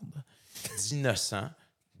de marde, d'innocent,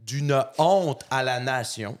 d'une honte à la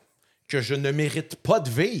nation, que je ne mérite pas de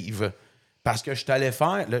vivre Parce que je t'allais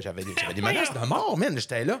faire... Là, j'avais des menaces de mort, man.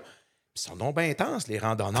 J'étais là. Ils sont donc bien intenses, les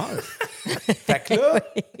randonneurs. Fait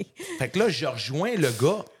que là, je rejoins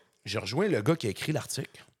le gars qui a écrit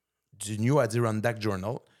l'article du New Adirondack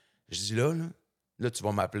Journal. Je dis là, tu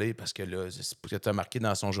vas m'appeler parce que là, c'est ce que tu as marqué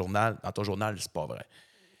dans ton journal, c'est pas vrai.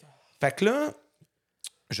 Fait que là,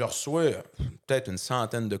 je reçois peut-être une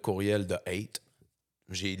centaine de courriels de hate.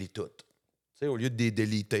 J'ai lu toutes. Tu sais, au lieu de les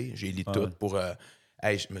déliter, j'ai lu toutes pour...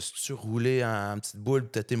 hey, je me suis roulé en petite boule,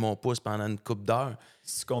 têter mon pouce pendant une couple d'heures.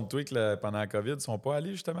 Si tu comptes toi que pendant la COVID, ils sont pas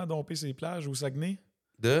allés justement domper ces plages au Saguenay?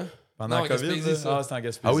 Pendant Non, la COVID? Gaspésie, ça. C'était en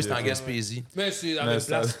Gaspésie. Ah oui, c'était en Gaspésie. Mais c'est à la même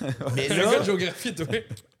place. Mais C'est un là... gars de géographie, toi.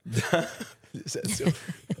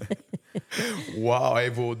 Wow, hey,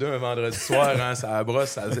 vos deux, un vendredi soir, hein, ça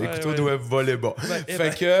brosse, les couteaux doivent voler bas.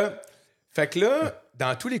 Fait que là,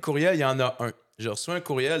 dans tous les courriels, il y en a un. J'ai reçu un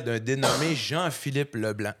courriel d'un dénommé Jean-Philippe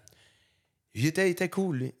Leblanc. Il était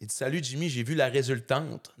cool. Lui. Il dit « Salut Jimmy, j'ai vu la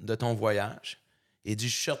résultante de ton voyage. » Il dit «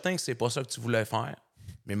 Je suis certain que c'est pas ça que tu voulais faire,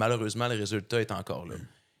 mais malheureusement, le résultat est encore là. »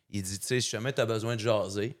 Il dit « Tu sais, si jamais tu as besoin de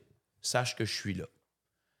jaser, sache que je suis là. »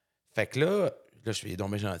 Fait que là, je suis donc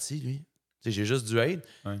bien gentil, lui. T'sais, j'ai juste du hate.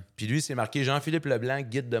 Ouais. Puis lui, c'est marqué Jean-Philippe Leblanc,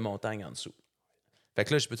 guide de montagne en dessous. Fait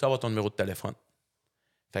que là, je peux-tu avoir ton numéro de téléphone?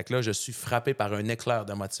 Fait que là, je suis frappé par un éclair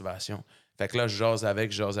de motivation. Fait que là, je jase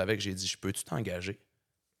avec. J'ai dit, je peux-tu t'engager?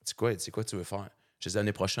 C'est quoi tu veux faire? J'ai dit,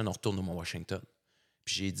 l'année prochaine, on retourne au Mont Washington.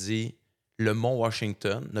 Puis j'ai dit, le Mont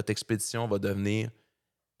Washington, notre expédition va devenir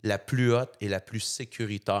la plus haute et la plus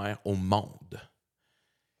sécuritaire au monde.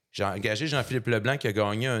 J'ai engagé Jean-Philippe Leblanc qui a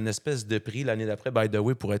gagné un espèce de prix l'année d'après, by the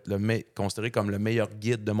way, pour être considéré comme le meilleur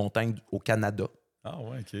guide de montagne au Canada. Ah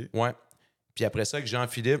ouais, OK. Ouais. Puis après ça, avec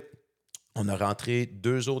Jean-Philippe, on a rentré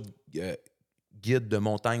 2 autres guides de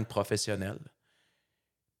montagne professionnels.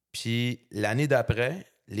 Puis l'année d'après,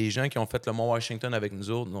 les gens qui ont fait le Mont Washington avec nous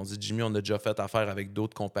autres nous ont dit « Jimmy, on a déjà fait affaire avec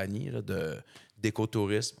d'autres compagnies là,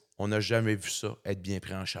 d'écotourisme. On n'a jamais vu ça, être bien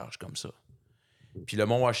pris en charge comme ça. » Puis le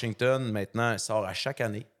Mont Washington, maintenant, sort à chaque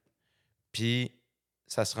année. Puis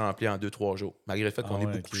ça se remplit en 2-3 jours, malgré le fait qu'on est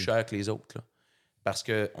beaucoup plus cher que les autres. Là. Parce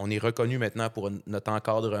qu'on est reconnu maintenant pour notre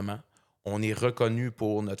encadrement. On est reconnu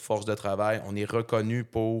pour notre force de travail. On est reconnu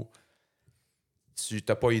pour... Tu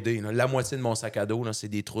n'as pas idée. Là. La moitié de mon sac à dos, là, c'est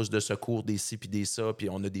des trousses de secours, des ci puis des ça. Puis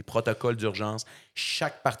on a des protocoles d'urgence.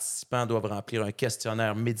 Chaque participant doit remplir un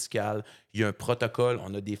questionnaire médical. Il y a un protocole.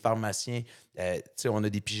 On a des pharmaciens. On a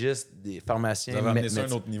des pigistes, des pharmaciens. Vous avez amené ça à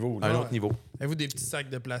un autre niveau. Là. Un autre niveau. Avez-vous des petits sacs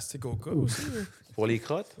de plastique au cas aussi? Pour les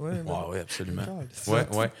crottes? Oui, absolument. Ouais.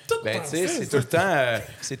 Ben, tu sais, c'est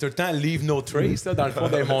tout le temps leave no trace là, dans le fond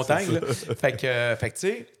des montagnes. Là. Fait que tu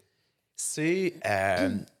sais, c'est...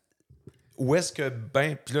 où est-ce que,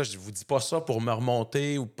 puis là, je vous dis pas ça pour me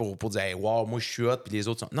remonter ou pour dire, hey, wow, moi, je suis hot, puis les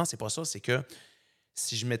autres sont... Non, c'est pas ça. C'est que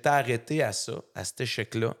si je m'étais arrêté à ça, à cet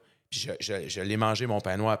échec-là, puis je l'ai mangé, mon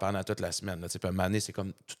pain noir, pendant toute la semaine. Là, puis à un moment donné, c'est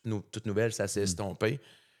comme toute nouvelle, ça s'est estompé.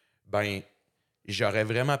 Ben, j'aurais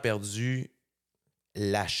vraiment perdu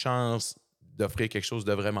la chance d'offrir quelque chose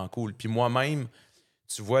de vraiment cool. Puis moi-même,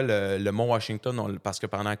 tu vois, le Mont Washington, parce que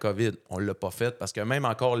pendant la COVID, on l'a pas fait, parce que même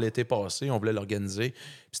encore l'été passé, on voulait l'organiser.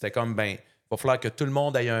 Puis c'était comme, il va falloir que tout le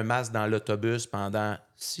monde ait un masque dans l'autobus pendant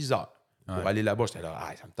 6 heures pour aller là-bas. J'étais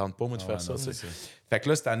là, ça me tente pas, moi, de faire ça. Fait que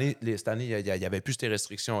là, cette année, il y avait plus ces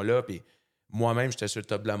restrictions-là. Puis moi-même, j'étais sur le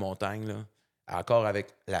top de la montagne, là, encore avec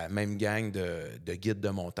la même gang de guides de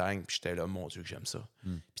montagne. Puis j'étais là, mon Dieu, que j'aime ça.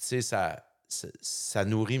 Puis tu sais, ça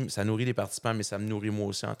nourrit les participants, mais ça me nourrit moi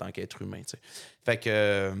aussi en tant qu'être humain. T'sais. Fait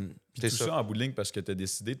que... Puis tout ça en bout de ligne parce que tu as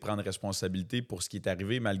décidé de prendre responsabilité pour ce qui est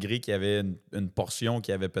arrivé, malgré qu'il y avait une portion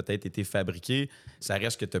qui avait peut-être été fabriquée. Ça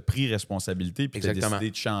reste que tu as pris responsabilité puis tu as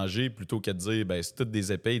décidé de changer plutôt que de dire c'est toutes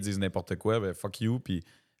des épais, ils disent n'importe quoi, fuck you. Puis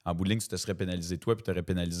en bout de ligne, tu te serais pénalisé toi puis tu aurais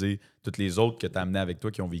pénalisé toutes les autres que tu as amenés avec toi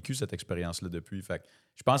qui ont vécu cette expérience-là depuis. Fait que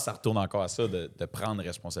je pense que ça retourne encore à ça de prendre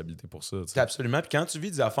responsabilité pour ça. T'sais. Absolument. Puis quand tu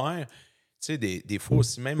vis des affaires... Tu sais, des fois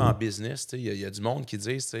aussi, même en business, il y a du monde qui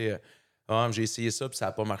dit, j'ai essayé ça puis ça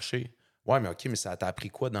n'a pas marché. Ouais, mais OK, mais ça t'a appris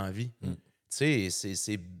quoi dans la vie? Tu sais,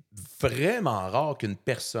 c'est vraiment rare qu'une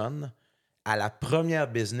personne, à la première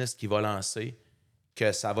business qu'il va lancer,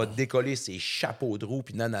 que ça va décoller ses chapeaux de roue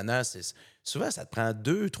puis nanana. Souvent, ça te prend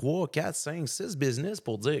 2, 3, 4, 5, 6 business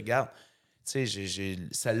pour dire, regarde, tu sais,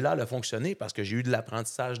 celle-là, elle a fonctionné parce que j'ai eu de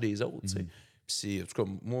l'apprentissage des autres, tu sais. En tout cas,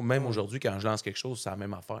 moi, même aujourd'hui, quand je lance quelque chose, c'est la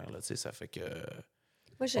même affaire. Là, ça fait que...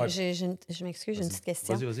 Moi, je m'excuse, j'ai une petite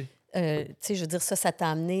question. Vas-y. Je veux dire, ça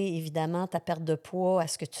t'a amené, évidemment, ta perte de poids à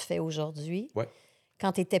ce que tu fais aujourd'hui. Ouais.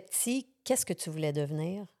 Quand tu étais petit, qu'est-ce que tu voulais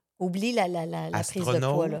devenir? Oublie la prise de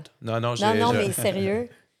poids. Là. Non, mais sérieux,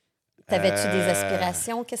 t'avais-tu des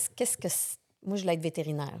aspirations? Qu'est-ce que moi, je voulais être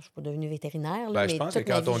vétérinaire. Je ne suis pas devenue vétérinaire. Là, Ben, mais je pense que toute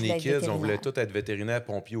ma quand vie, on je voulais est être kids, on vétérinaire. voulait tous être vétérinaire,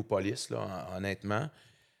 pompier ou police, là, honnêtement.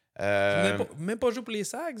 Même pas jouer pour les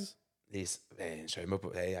Sags? Je savais même pas.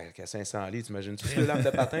 Hey, à 500 livres, t'imagines-tu le lame de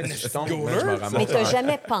patin si je tombe? goaler. Moi, je me Mais ramasse. tu n'as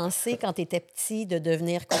jamais pensé, quand tu étais petit, de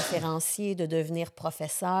devenir conférencier, de devenir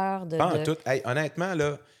professeur? Pas en tout. Hey, honnêtement,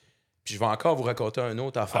 là, puis je vais encore vous raconter une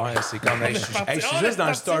autre affaire. C'est comme, hey, je suis juste dans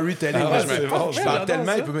le storytelling. Moi, je parle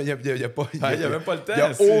tellement, il n'y a même pas le temps. Il n'y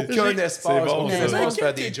a aucun espace pour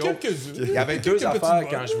faire des jokes. Il y avait deux affaires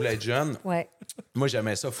quand je voulais être jeune. Ouais. Moi,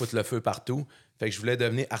 j'aimais ça, foutre le feu partout. Fait que je voulais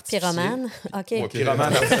devenir artificier. Pyromane? OK. Ouais,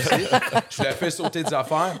 pyromane artificier. Je voulais faire sauter des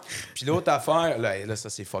affaires. Puis l'autre affaire, là, ça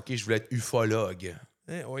c'est fucké, je voulais être ufologue.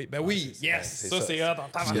 Oui, ben oui, yes! Ça, c'est hot.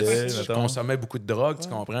 Je consommais beaucoup de drogue, tu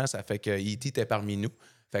comprends? Ça fait que E.T. était parmi nous.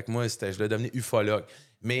 Fait que moi, je voulais devenir ufologue.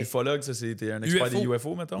 Mais ufologue, ça, c'était un expert des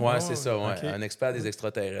UFO, mettons? Oui, c'est ça, ouais. Okay. Un expert des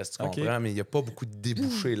extraterrestres, tu comprends? Mais il n'y a pas beaucoup de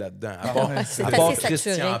débouchés là-dedans. À C'est part assez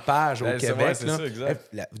Christian saturé. Page au Québec. C'est là. ça, exact.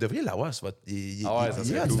 Vous devriez l'avoir sur votre... Ça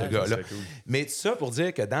serait cool, ce gars-là. cool. Mais tout ça pour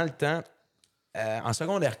dire que dans le temps, en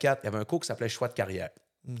secondaire 4, il y avait un cours qui s'appelait choix de carrière.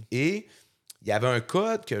 Et il y avait un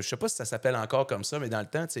code que je ne sais pas si ça s'appelle encore comme ça, mais dans le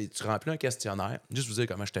temps, tu remplis un questionnaire. Juste vous dire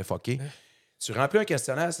comment j'étais fucké. Tu remplis un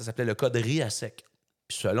questionnaire, ça s'appelait le code RIASEC.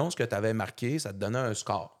 Puis selon ce que tu avais marqué, ça te donnait un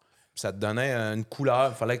score. Puis ça te donnait une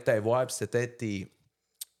couleur. Il fallait que tu ailles voir. Puis c'était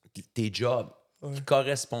tes jobs qui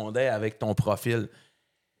correspondaient avec ton profil.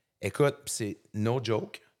 Écoute, c'est no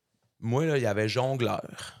joke. Moi, là, il y avait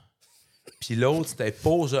jongleur. Puis l'autre, c'était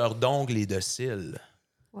poseur d'ongles et de cils.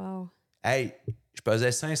 Wow. Hey, je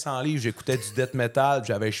pesais 500 livres, j'écoutais du death metal, puis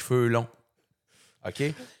j'avais les cheveux longs. OK?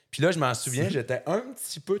 Puis là, je m'en souviens, j'étais un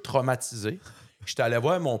petit peu traumatisé. J'étais allé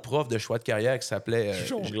voir mon prof de choix de carrière qui s'appelait...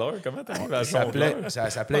 jongleur? Comment t'arrives à jongleur? Ça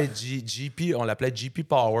s'appelait JP, on l'appelait JP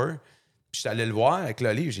Power. Puis j'étais allé le voir avec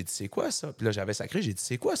le livre, j'ai dit, c'est quoi ça? Puis là, j'avais sacré, j'ai dit,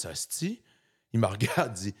 c'est quoi ça, c'ti? Il me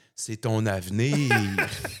regarde, dit, c'est ton avenir.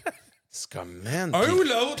 C'est comme, man. Un ou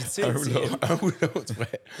l'autre? Un ou l'autre,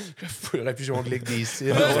 ouais. Je pourrais plus jongler avec des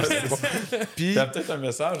cils. Puis... T'as peut-être un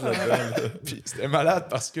message là-dedans. Puis c'était malade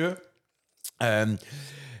parce que, tu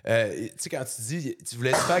sais, quand tu dis, tu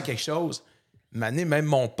voulais faire quelque chose, même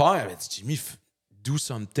mon père m'a dit, Jimmy, do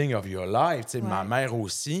something of your life. Tu sais, ma mère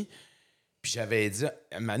aussi. Puis j'avais dit,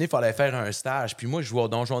 il fallait faire un stage. Puis moi, je jouais au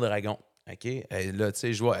Donjon Dragon. OK? Et là, tu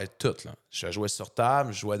sais, je jouais à tout. Là. Je jouais sur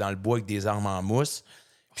table, je jouais dans le bois avec des armes en mousse.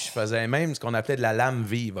 Puis je faisais même ce qu'on appelait de la lame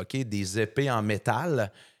vive, OK? Des épées en métal.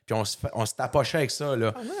 Puis on se tapochait avec ça,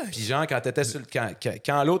 là. Oh, nice. Puis genre, quand t'étais sur le...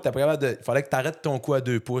 Quand l'autre, t'as capable de... Il fallait que t'arrêtes ton coup à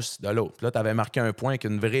 2 pouces de l'autre. Puis là, t'avais marqué un point avec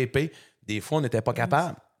une vraie épée. Des fois, on n'était pas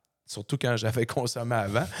capable. Surtout quand j'avais consommé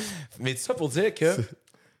avant. Mais tout ça pour dire que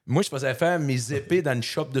moi, je faisais faire mes épées dans une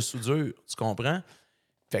shop de soudure. Tu comprends?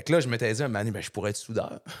 Fait que là, je m'étais dit, je pourrais être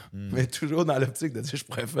soudeur. Mais toujours dans l'optique de dire, je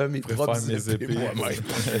pourrais faire mes propres épées moi-même.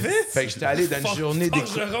 Fait que j'étais allé dans une journée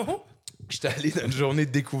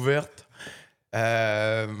de découverte.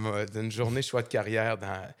 D'une journée choix de carrière.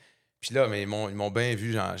 Puis là, mais ils m'ont bien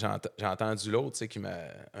vu. J'ai entendu l'autre, tu sais,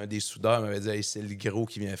 un des soudeurs m'avait dit, hey, c'est le gros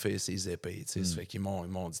qui vient faire ses épées. Ça fait qu'ils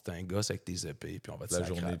m'ont dit, t'es un gosse avec tes épées, puis on va te la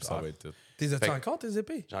journée, puis ça va être tout. T'es as-tu encore tes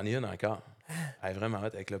épées? J'en ai une encore. Elle est vraiment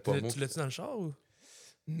hâte avec le pommeau. Tu l'as-tu dans le char ou?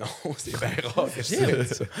 Non, c'est bien rare que je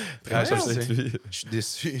fasse ça. Je suis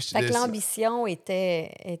déçu. Fait que l'ambition était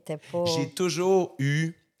pas... J'ai toujours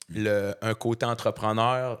eu un côté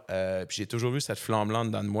entrepreneur, puis j'ai toujours eu cette flamme-là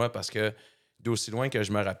dedans de moi parce que d'aussi loin que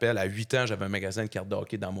je me rappelle, à 8 ans, j'avais un magasin de cartes de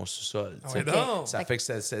hockey dans mon sous-sol. Ça fait que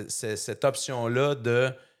c'est cette option-là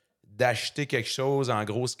d'acheter quelque chose en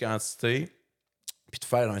grosse quantité puis de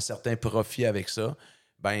faire un certain profit avec ça,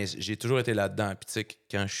 ben j'ai toujours été là-dedans. Puis tu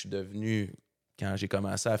sais, quand j'ai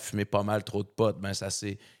commencé à fumer pas mal trop de pot, ben ça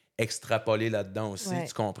s'est extrapolé là-dedans aussi. Ouais.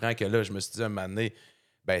 Tu comprends que là, je me suis dit à un moment donné,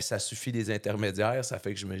 ben ça suffit des intermédiaires. Ça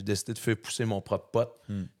fait que j'ai décidé de faire pousser mon propre pot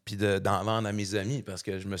puis d'en vendre à mes amis parce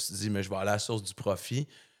que je me suis dit, mais je vais aller à la source du profit.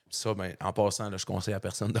 Puis ça, ben, en passant, là, je conseille à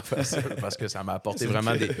personne de faire ça parce que ça m'a apporté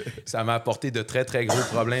vraiment ça m'a apporté de très, très gros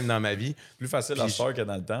problèmes dans ma vie. Plus facile à faire que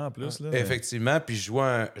dans le temps, en plus. Là. Effectivement. Puis je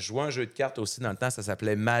jouais un jeu de cartes aussi dans le temps. Ça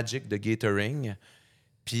s'appelait Magic the Gathering.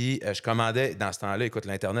 Puis je commandais, dans ce temps-là, écoute,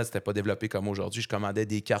 l'Internet, c'était pas développé comme aujourd'hui. Je commandais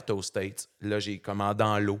des cartes aux States. Là, j'ai commandé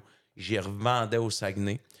en lot. J'y revendais au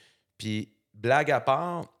Saguenay. Puis, blague à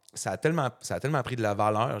part, ça a tellement pris de la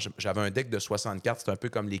valeur. J'avais un deck de 60 cartes. C'est un peu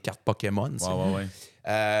comme les cartes Pokémon.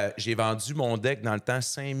 Ouais. J'ai vendu mon deck dans le temps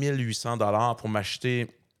 5800 $ pour m'acheter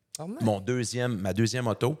ma deuxième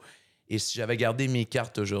auto. Et si j'avais gardé mes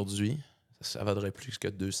cartes aujourd'hui, ça vaudrait plus que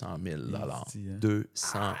 200 000 hein?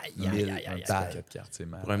 200 000 balles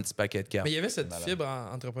pour un petit paquet de cartes. Mais il y avait cette fibre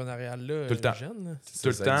entrepreneuriale-là, tout le temps. jeune. Tout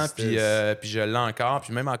le temps, puis je l'ai encore.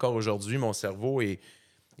 Puis même encore aujourd'hui, mon cerveau est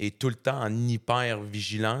tout le temps en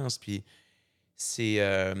hyper-vigilance. Puis il y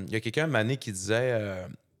a quelqu'un, une année, qui disait...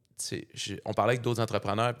 on parlait avec d'autres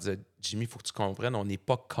entrepreneurs, puis disait « Jimmy, il faut que tu comprennes, on n'est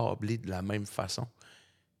pas câblés de la même façon. »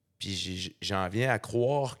 Puis j'en viens à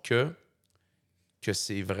croire que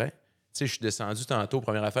c'est vrai. Tu sais, je suis descendu tantôt,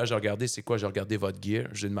 première affaire, j'ai regardé, c'est quoi? J'ai regardé votre gear.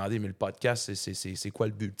 J'ai demandé, mais le podcast, c'est quoi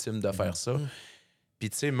le but ultime de faire ça? Puis,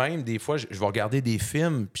 tu sais, même des fois, je vais regarder des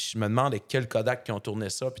films, puis je me demande avec quel Kodak qui ont tourné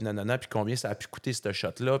ça, puis nanana, puis combien ça a pu coûter, ce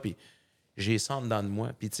shot-là, puis j'ai ça en dedans de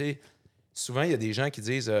moi. Puis, tu sais, souvent, il y a des gens qui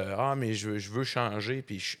disent mais je veux changer,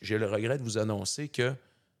 puis j'ai le regret de vous annoncer que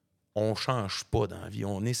on change pas dans la vie,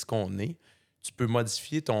 on est ce qu'on est. Tu peux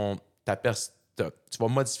modifier tu vas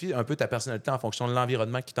modifier un peu ta personnalité en fonction de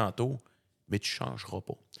l'environnement qui t'entoure, mais tu ne changeras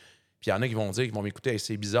pas. Puis il y en a qui vont dire, qui vont m'écouter, hey,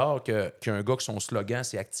 c'est bizarre qu'un gars que son slogan,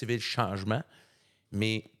 c'est activer le changement,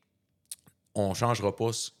 mais on ne changera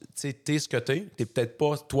pas. Tu sais, t'es ce que t'es. T'es peut-être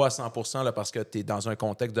pas toi à 100% là, parce que tu es dans un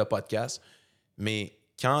contexte de podcast, mais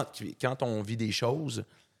quand on vit des choses,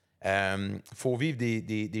 faut vivre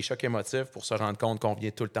des chocs émotifs pour se rendre compte qu'on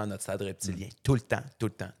vient tout le temps à notre stade reptilien. Tout le temps.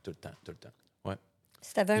 Ouais.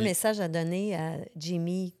 Si tu avais un message à donner à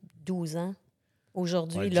Jimmy, 12 ans,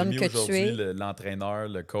 aujourd'hui, l'homme que tu es... l'entraîneur,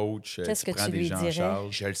 le coach, qu'est-ce que prend tu des lui gens dirais? en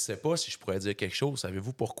charge. Je ne sais pas si je pourrais dire quelque chose.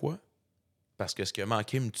 Savez-vous pourquoi? Parce que ce qui a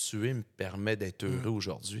manqué me tuer me permet d'être heureux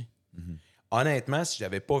aujourd'hui. Honnêtement, si je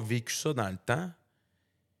n'avais pas vécu ça dans le temps,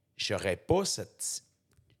 j'aurais pas cette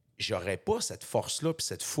force-là puis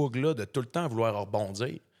cette fougue-là de tout le temps vouloir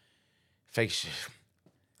rebondir. Fait que...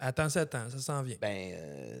 Attends 7 ans, ça s'en vient.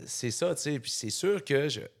 C'est ça, tu sais. Puis c'est sûr que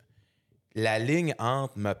la ligne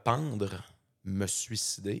entre me pendre, me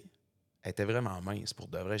suicider, était vraiment mince. Pour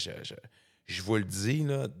de vrai, je vous le dis,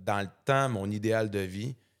 là, dans le temps, mon idéal de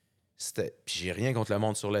vie, c'était... Puis j'ai rien contre le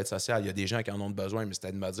monde sur l'aide sociale. Il y a des gens qui en ont besoin, mais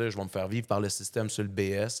c'était de me dire, je vais me faire vivre par le système sur le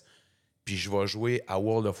BS, puis je vais jouer à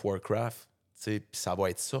World of Warcraft, tu sais, puis ça va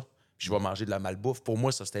être ça. Puis je vais manger de la malbouffe. Pour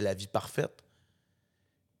moi, ça, c'était la vie parfaite.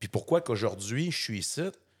 Puis pourquoi qu'aujourd'hui, je suis ici,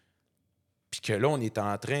 puis que là, on est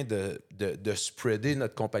en train de spreader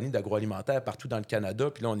notre compagnie d'agroalimentaire partout dans le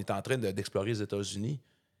Canada, puis là, on est en train d'explorer les États-Unis.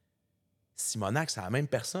 Simonac, c'est la même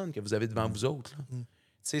personne que vous avez devant vous autres. Tu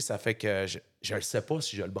sais, ça fait que je ne sais pas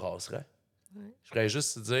si je le brasserais. Ouais. Je pourrais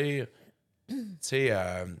juste dire, tu sais,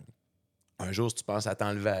 un jour, si tu penses à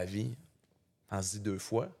t'enlever la vie, pense-y 2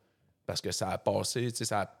 fois, parce que ça a passé, tu sais,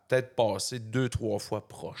 ça a peut-être passé 2-3 fois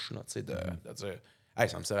proche, là, tu sais, de dire, hey,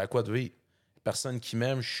 ça me sert à quoi de vivre? Personne qui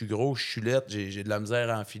m'aime, je suis gros, je suis laid, j'ai de la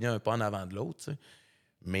misère à enfiler un pas en avant de l'autre, tu sais.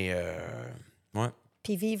 Mais, ouais.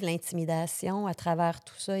 Puis vivre l'intimidation à travers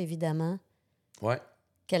tout ça, évidemment. Ouais.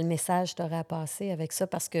 Quel message t'aurais à passer avec ça?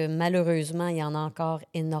 Parce que malheureusement, il y en a encore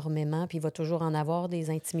énormément, puis il va toujours en avoir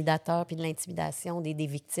des intimidateurs, puis de l'intimidation, des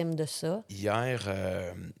victimes de ça. Hier,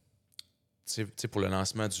 tu sais, pour le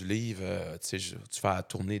lancement du livre, tu fais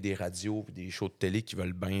tourner des radios et des shows de télé qui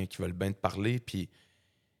veulent bien te parler, puis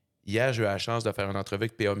hier, j'ai eu la chance de faire une entrevue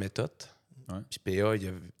avec PA méthode. Ouais. Puis PA,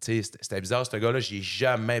 c'était bizarre, ce gars-là, j'ai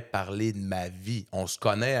jamais parlé de ma vie. On se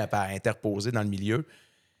connaît par interposer dans le milieu.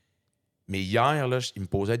 Mais hier, là, il me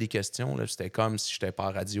posait des questions. Là, c'était comme si je n'étais pas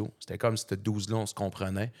à radio. C'était comme si c'était 12 là, on se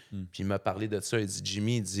comprenait. Puis il m'a parlé de ça. Il dit,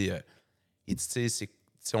 Jimmy, il dit tu sais,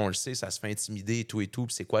 on le sait, ça se fait intimider et tout.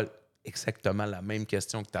 Puis c'est quoi exactement la même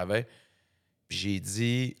question que tu avais? Puis j'ai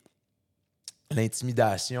dit,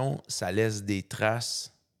 l'intimidation, ça laisse des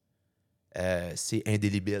traces. C'est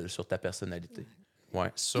indélébile sur ta personnalité.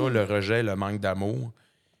 Ouais, ça, le rejet, le manque d'amour.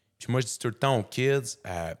 Puis moi, je dis tout le temps aux kids,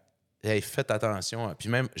 hey, faites attention. Puis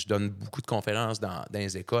même, je donne beaucoup de conférences dans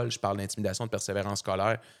les écoles. Je parle d'intimidation, de persévérance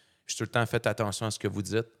scolaire. Je dis tout le temps, faites attention à ce que vous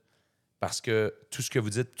dites. Parce que tout ce que vous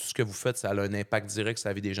dites, tout ce que vous faites, ça a un impact direct sur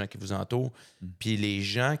la vie des gens qui vous entourent. Puis les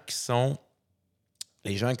gens qui sont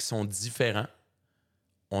différents,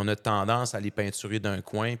 on a tendance à les peinturer d'un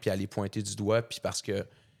coin puis à les pointer du doigt. Puis parce que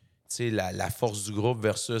la force du groupe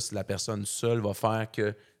versus la personne seule va faire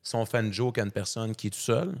que si on fait une joke à une personne qui est toute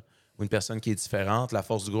seule ou une personne qui est différente, la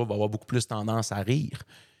force du groupe va avoir beaucoup plus tendance à rire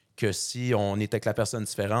que si on est avec la personne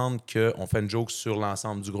différente, qu'on fait une joke sur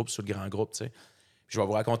l'ensemble du groupe, sur le grand groupe. T'sais. Je vais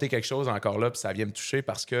vous raconter quelque chose encore là, puis ça vient me toucher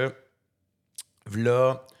parce que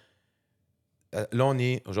là,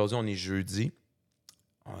 aujourd'hui, on est jeudi.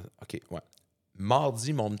 OK, ouais.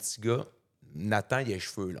 Mardi, mon petit gars, Nathan, il a les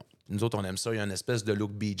cheveux longs. Nous autres, on aime ça. Il y a une espèce de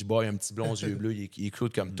look beach boy, un petit blond aux yeux bleus, il est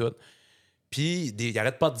cute comme tout. Puis, il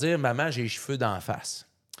arrête pas de dire « Maman, j'ai les cheveux d'en face ».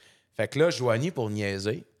 Fait que là, Joanie, pour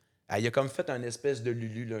niaiser, elle a comme fait un espèce de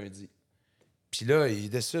Lulu lundi. Puis là, il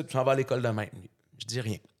décide, tu s'en vas à l'école de même. Je dis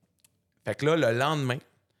rien. Fait que là, le lendemain,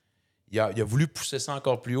 il a voulu pousser ça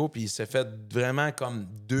encore plus haut, puis il s'est fait vraiment comme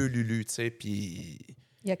 2 lulus, tu sais, puis...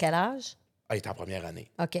 Il a quel âge? Ah, il est en première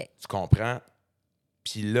année. OK. Tu comprends?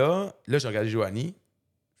 Puis là, j'ai regardé Joanie,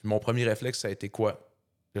 puis mon premier réflexe, ça a été quoi?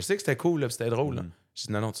 Je sais que c'était cool, là, puis c'était drôle, là. Je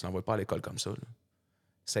dis, non, tu n'envoies pas à l'école comme ça, là.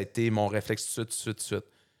 Ça a été mon réflexe tout de suite.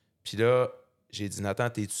 Puis là, j'ai dit, Nathan,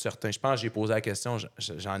 t'es-tu certain? Je pense que j'ai posé la question,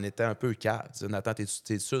 j'en étais un peu cave. Je dis, Nathan,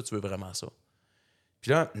 t'es sûr que tu veux vraiment ça?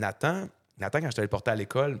 Puis là, Nathan, quand je t'avais porté à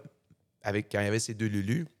l'école, quand il y avait ces 2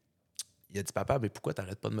 lulus, il a dit, papa, mais pourquoi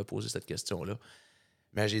t'arrêtes pas de me poser cette question-là?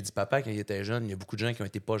 Mais j'ai dit, papa, quand il était jeune, il y a beaucoup de gens qui ont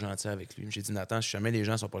été pas gentils avec lui. J'ai dit, Nathan, si jamais les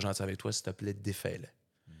gens sont pas gentils avec toi, s'il te plaît, défais-le.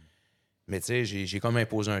 Mais tu sais, j'ai comme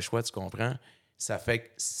imposé un choix, tu comprends? Ça fait que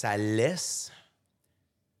ça laisse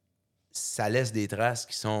des traces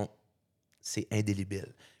qui sont... C'est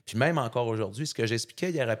indélébile. Puis même encore aujourd'hui, ce que j'expliquais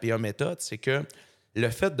hier à PA Méthode, c'est que le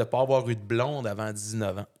fait de ne pas avoir eu de blonde avant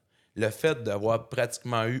 19 ans, le fait d'avoir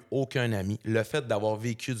pratiquement eu aucun ami, le fait d'avoir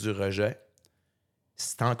vécu du rejet,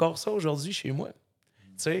 c'est encore ça aujourd'hui chez moi. Tu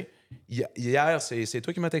sais, hier, c'est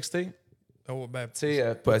toi qui m'as texté? Oh, ben, tu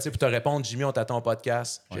sais, pour te répondre, Jimmy, on t'attend au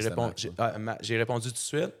podcast. Ouais, J'ai répondu tout de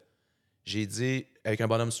suite. J'ai dit, avec un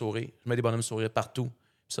bonhomme sourire, je mets des bonhommes sourires partout.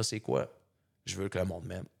 Puis ça, c'est quoi? Je veux que le monde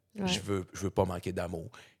m'aime. Ouais. Je veux pas manquer d'amour.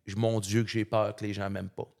 Mon Dieu, que j'ai peur que les gens m'aiment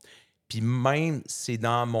pas. Puis même, c'est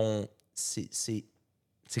dans mon... C'est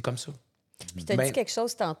comme ça. Puis tu as dit quelque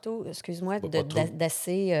chose tantôt, excuse-moi,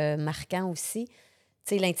 d'assez marquant aussi. Tu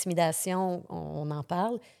sais, l'intimidation, on en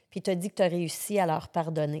parle. Puis tu as dit que tu as réussi à leur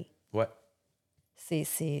pardonner. Ouais.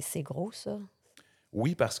 C'est gros, ça.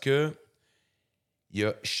 Oui, parce que il y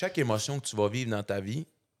a chaque émotion que tu vas vivre dans ta vie,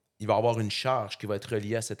 il va y avoir une charge qui va être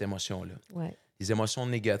reliée à cette émotion-là. Ouais. Les émotions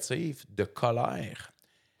négatives, de colère,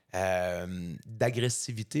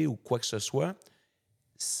 d'agressivité ou quoi que ce soit,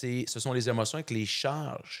 ce sont les émotions avec les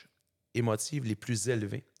charges émotives les plus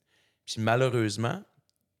élevées. Puis malheureusement,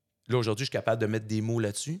 là, aujourd'hui, je suis capable de mettre des mots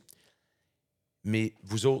là-dessus, mais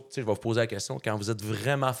vous autres, je vais vous poser la question, quand vous êtes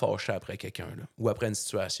vraiment fâché après quelqu'un là, ou après une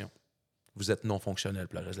situation, vous êtes non fonctionnel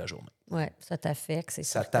pour le reste de la journée. Oui, ça t'affecte, c'est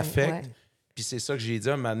ça. Ça t'affecte. Ouais. Puis c'est ça que j'ai dit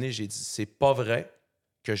à un moment donné, j'ai dit, c'est pas vrai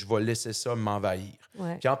que je vais laisser ça m'envahir.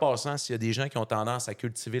 Ouais. Puis en passant, s'il y a des gens qui ont tendance à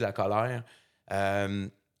cultiver la colère,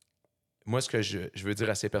 moi, ce que je veux dire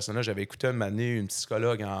à ces personnes-là, j'avais écouté un moment donné une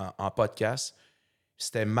psychologue en podcast,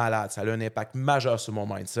 c'était malade, ça a eu un impact majeur sur mon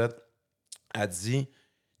mindset. Elle dit,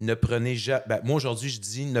 ne prenez jamais... moi, aujourd'hui, je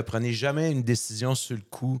dis, ne prenez jamais une décision sur le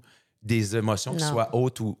coup des émotions, qui soient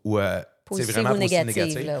hautes ou positive vraiment ou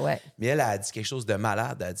négative. Là, ouais. Mais elle a dit quelque chose de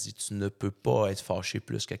malade. Elle a dit, tu ne peux pas être fâché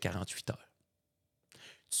plus que 48 heures.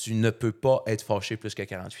 Tu ne peux pas être fâché plus que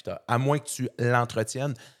 48 heures. À moins que tu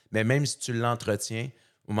l'entretiennes, mais même si tu l'entretiens,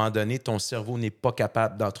 à un moment donné, ton cerveau n'est pas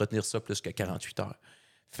capable d'entretenir ça plus que 48 heures.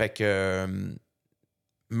 Fait que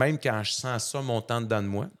même quand je sens ça montant dedans de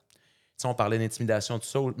moi, on parlait d'intimidation, tout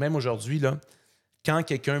ça, même aujourd'hui, là, quand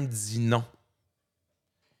quelqu'un me dit non,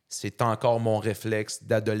 c'est encore mon réflexe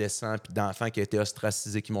d'adolescent puis d'enfant qui a été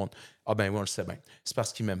ostracisé qui monte. Ah ben oui, on le sait bien. C'est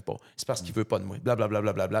parce qu'il m'aime pas. C'est parce qu'il veut pas de moi. Blablabla.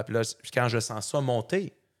 Bla, bla, bla. Puis là, quand je sens ça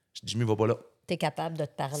monter, je dis, Jimmy, va pas là. Tu es capable de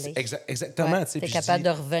te parler. Exactement. Ouais, tu es capable de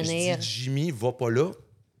revenir. Je dis, Jimmy, va pas là.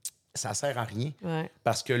 Ça sert à rien. Ouais.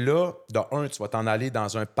 Parce que là, de un, tu vas t'en aller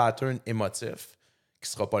dans un pattern émotif qui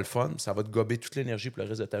sera pas le fun. Ça va te gober toute l'énergie pour le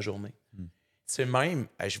reste de ta journée. Tu sais, même,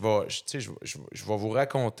 je vais vous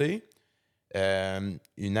raconter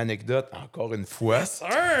une anecdote, encore une fois. Yes,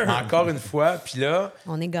 encore une fois. Puis là...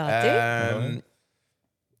 On est gâtés.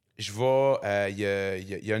 Je vais...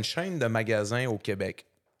 Il y a une chaîne de magasins au Québec.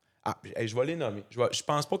 Je vais les nommer. Je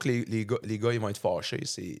pense pas que les gars ils vont être fâchés.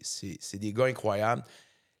 C'est des gars incroyables.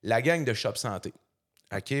 La gang de Shop Santé.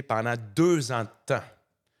 OK? Pendant 2 ans de temps,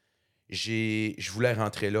 je voulais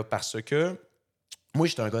rentrer là parce que moi,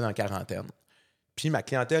 j'étais un gars dans la quarantaine. Puis ma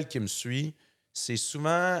clientèle qui me suit, c'est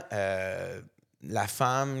souvent la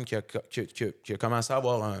femme qui a commencé à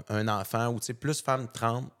avoir un enfant ou plus femme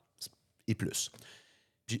 30 et plus.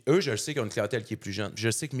 Puis eux, je sais qu'ils ont une clientèle qui est plus jeune. Puis je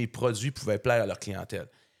sais que mes produits pouvaient plaire à leur clientèle.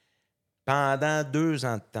 Pendant 2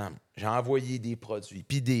 ans de temps, j'ai envoyé des produits,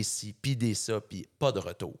 puis des ci, puis des ça, puis pas de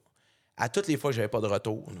retour. À toutes les fois que j'avais pas de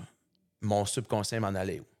retour, là, mon subconscient m'en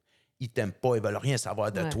allait où? Ils t'aiment pas, ils veulent rien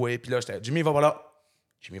savoir de toi. Puis là, j'étais Jimmy, va pas là.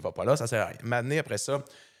 Jimmy, va pas là, ça sert à rien. Maintenant, après ça,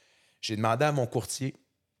 j'ai demandé à mon courtier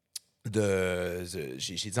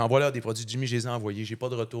j'ai dit, envoie-leur des produits. Jimmy, je les ai envoyés. J'ai pas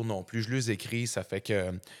de retour non plus. Je les écris. Ça fait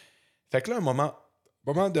que... Fait que là, à un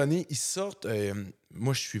moment donné, ils sortent...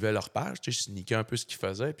 moi, je suivais leur page. Je sneakais un peu ce qu'ils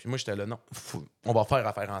faisaient. Puis moi, j'étais là, non, on va faire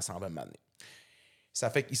affaire ensemble à un moment donné. Ça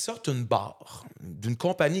fait qu'ils sortent une barre d'une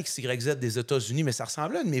compagnie XYZ des États-Unis, mais ça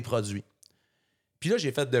ressemblait à un de mes produits. Puis là,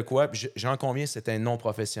 j'ai fait de quoi? Puis j'en conviens, c'était non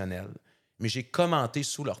professionnel. Mais j'ai commenté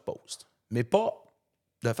sous leur post. Mais pas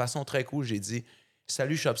de façon très cool. J'ai dit «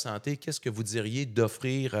 Salut Shop Santé, qu'est-ce que vous diriez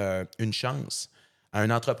d'offrir une chance à un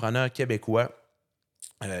entrepreneur québécois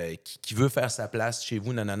qui veut faire sa place chez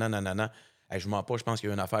vous, nanana, nanana. » Je ne mens pas, je pense qu'il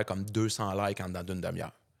y a eu une affaire comme 200 likes en dedans d'une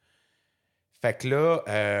demi-heure. Fait que là...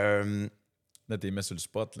 là, t'es mis sur le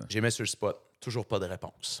spot. Là. J'ai mis sur le spot. Toujours pas de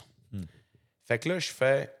réponse. Fait que là, je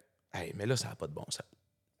fais... Hey, mais là, ça n'a pas de bon sens.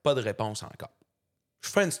 Pas de réponse encore. Je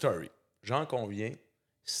fais une story. J'en conviens.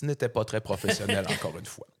 Ce n'était pas très professionnel, encore une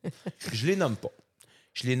fois. Je les nomme pas.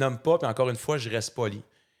 Puis encore une fois, je reste poli.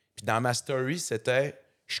 Puis dans ma story, c'était...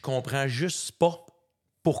 Je comprends juste pas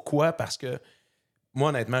pourquoi, parce que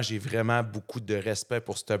moi, honnêtement, j'ai vraiment beaucoup de respect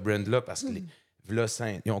pour ce brand-là, parce que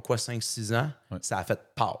là, ils ont quoi, 5-6 ans? Ouais. Ça a fait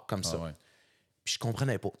peur comme ça. Ouais. Puis je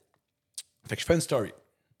comprenais pas. Fait que je fais une story.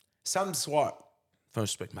 Samedi soir, je fais un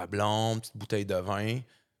souper avec ma blonde, petite bouteille de vin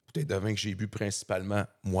que j'ai bu principalement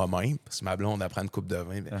moi-même, parce que ma blonde, elle prend une coupe de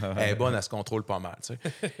vin, elle est bonne, elle se contrôle pas mal. Tu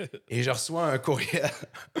sais. Et je reçois un courriel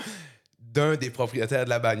d'un des propriétaires de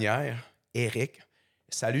la bannière, Eric.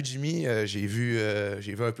 Salut Jimmy, j'ai vu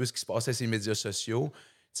un peu ce qui se passait sur les médias sociaux.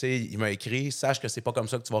 Tu sais, il m'a écrit, sache que c'est pas comme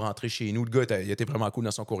ça que tu vas rentrer chez nous. Le gars, il était vraiment cool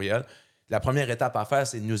dans son courriel. La première étape à faire,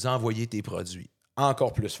 c'est de nous envoyer tes produits.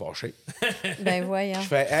 Encore plus fâché. Ben voyons. Je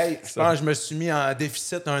fais, hey, je pense que je me suis mis en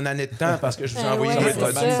déficit une année de temps parce que je vous ai envoyé mes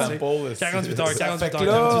produits. 48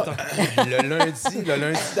 heures. Le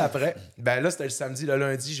lundi d'après, ben là, c'était le samedi. Le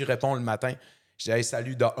lundi, j'y réponds le matin. Je dis, hey,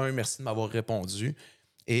 salut, merci de m'avoir répondu.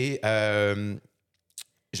 Et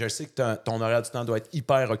je sais que ton horaire du temps doit être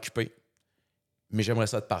hyper occupé, mais j'aimerais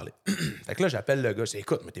ça te parler. Fait que là, j'appelle le gars, je dis,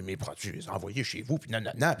 écoute, mettez mes produits, je les ai envoyés chez vous, puis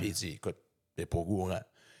nanana. Puis il dit, écoute, t'es pas au courant.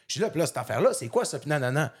 Je dis là, puis là, cette affaire-là, c'est quoi ça? Puis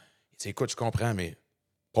nanana. Il dit, écoute, je comprends, mais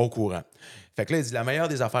pas au courant. Fait que là, il dit, la meilleure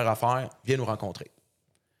des affaires à faire, viens nous rencontrer.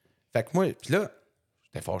 Fait que moi, puis là,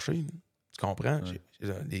 j'étais fâché. Là. Tu comprends? Ouais.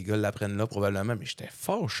 Les gars l'apprennent là, probablement, mais j'étais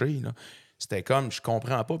fâché. Là. C'était comme, je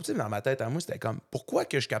comprends pas. Puis, tu sais, dans ma tête à moi, c'était comme, pourquoi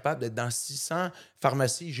que je suis capable d'être dans 600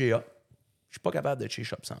 pharmacies GA? Je suis pas capable d'être chez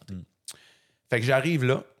Shop Santé. Fait que j'arrive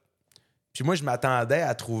là. Puis moi, je m'attendais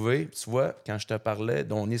à trouver, tu vois, quand je te parlais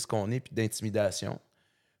d'on est ce qu'on est, puis d'intimidation.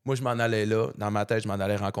 Moi, je m'en allais là. Dans ma tête, je m'en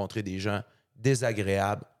allais rencontrer des gens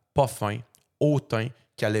désagréables, pas fins, hautains,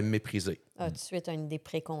 qui allaient me mépriser. Ah, tout de suite, une idée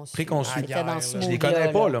préconçue. Préconçue. Je les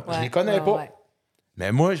connais pas, là. Ouais. Je les connais pas. Ouais.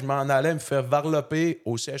 Mais moi, je m'en allais me faire varloper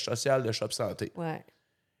au siège social de Shop Santé. Ouais.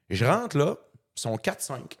 Je rentre là, ils sont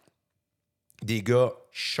 4-5. Des gars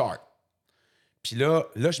sharp. Puis là,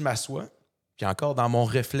 je m'assois. Puis encore dans mon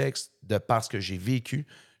réflexe de par ce que j'ai vécu,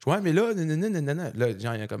 je dis, ouais, mais là, non. Là,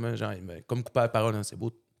 genre, il y a comme coupé la parole, hein, c'est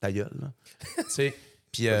beau, ta gueule, là. Tu sais,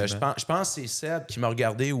 puis je pense que c'est Seb qui m'a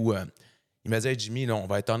regardé où il m'a dit, hey, Jimmy, là, on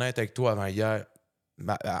va être honnête avec toi avant hier,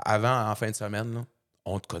 en fin de semaine, là,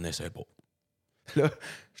 on te connaissait pas. Là,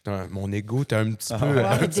 mon ego était un petit peu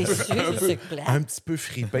un petit peu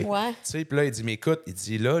fripé. Ouais. Tu sais, puis là, il dit, mais écoute, il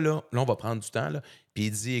dit, là, on va prendre du temps, là. Puis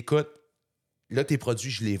il dit, écoute, là, tes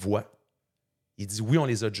produits, je les vois. Il dit, oui, on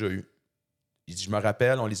les a déjà eus. Il dit, je me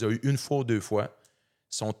rappelle, on les a eus 1 fois ou 2 fois.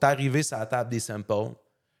 Ils sont arrivés sur la table des samples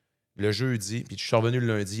le jeudi, puis je suis revenu le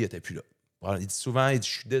lundi, il n'était plus là. Il dit souvent, je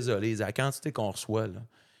suis désolé. Il dit, la quantité qu'on reçoit, là.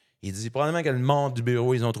 Il dit, probablement que le monde du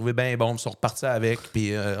bureau, ils ont trouvé bien bon, ils sont repartis avec,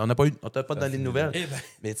 puis on t'a pas donné de nouvelles.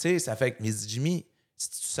 Mais tu sais, ça fait que, il dit, Jimmy, si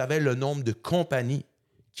tu savais le nombre de compagnies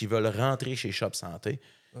qui veulent rentrer chez Shop Santé,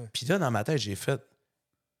 puis là, dans ma tête, j'ai fait,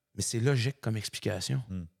 mais c'est logique comme explication.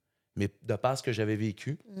 Mais de par ce que j'avais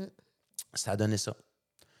vécu, ça a donné ça.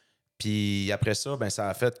 Puis après ça, ben ça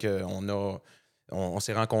a fait qu'on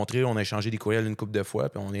s'est rencontrés, on a échangé des courriels une couple de fois,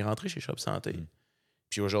 puis on est rentré chez Shop Santé.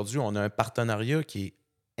 Puis aujourd'hui, on a un partenariat qui est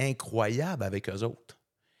incroyable avec eux autres.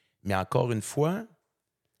 Mais encore une fois,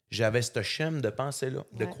 j'avais ce schème de pensée-là,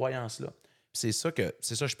 de croyance-là. Puis c'est ça que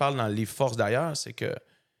je parle dans les forces d'ailleurs, c'est que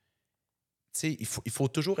il faut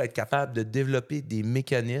toujours être capable de développer des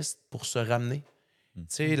mécanismes pour se ramener. Tu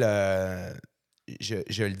sais,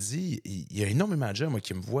 je le dis, il y a énormément de gens, moi,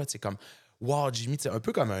 qui me voient, tu sais, comme « Wow, Jimmy », un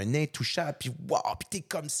peu comme un intouchable, puis « Wow, puis t'es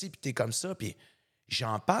comme ci, puis t'es comme ça », puis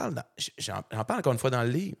j'en parle encore une fois dans le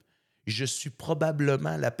livre. Je suis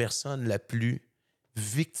probablement la personne la plus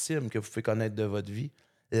victime que vous pouvez connaître de votre vie,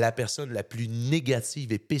 la personne la plus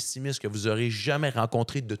négative et pessimiste que vous aurez jamais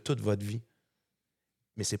rencontrée de toute votre vie.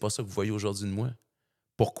 Mais c'est pas ça que vous voyez aujourd'hui de moi.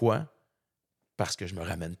 Pourquoi? Parce que je me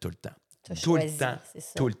ramène tout le temps. Tout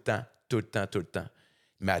le temps.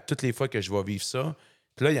 Mais à toutes les fois que je vais vivre ça,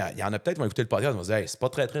 puis là, il y en a peut-être qui vont écouter le podcast et vont se dire, hey, c'est pas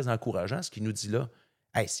très, très encourageant ce qu'il nous dit là.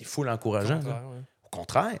 Hey, c'est full encourageant. Au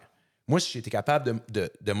contraire. Moi, si j'étais capable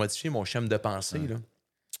de modifier mon schéma de pensée, là,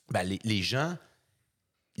 ben les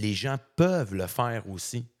gens peuvent le faire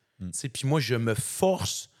aussi. Puis moi, je me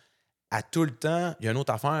force à tout le temps. Il y a une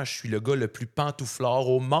autre affaire, je suis le gars le plus pantouflard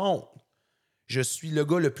au monde. Je suis le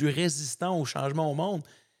gars le plus résistant au changement au monde.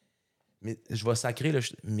 Mais je vais sacrer le...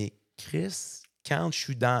 Mais Chris, quand je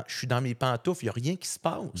suis dans mes pantoufles, il n'y a rien qui se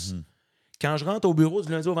passe. Quand je rentre au bureau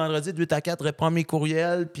du lundi au vendredi, de 8 à 4, réponds mes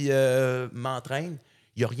courriels, puis m'entraîne,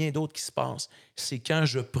 il n'y a rien d'autre qui se passe. C'est quand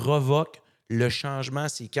je provoque le changement,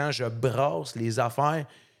 c'est quand je brasse les affaires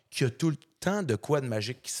qu'il y a tout le temps de quoi de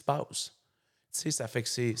magique qui se passe. Tu sais, ça fait que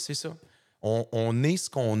c'est ça. On est ce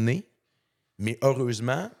qu'on est, mais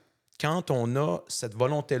heureusement, quand on a cette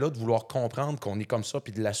volonté-là de vouloir comprendre qu'on est comme ça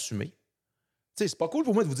puis de l'assumer, tu sais, c'est pas cool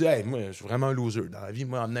pour moi de vous dire « Hey, moi, je suis vraiment un loser. Dans la vie,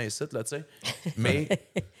 moi, emmener un site, là, tu sais. » Mais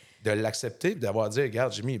de l'accepter et d'avoir dit «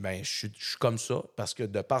 Regarde, Jimmy, ben, je suis comme ça parce que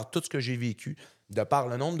de par tout ce que j'ai vécu, de par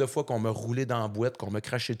le nombre de fois qu'on m'a roulé dans la boîte, qu'on m'a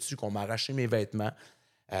craché dessus, qu'on m'a arraché mes vêtements,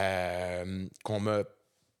 qu'on m'a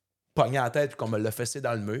pogné à la tête et qu'on me l'a fessé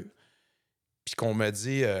dans le mur, puis qu'on m'a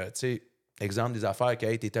dit, tu sais, exemple des affaires que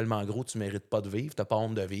hey, t'es tellement gros, tu mérites pas de vivre, t'as pas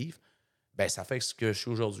honte de vivre, ben ça fait ce que je suis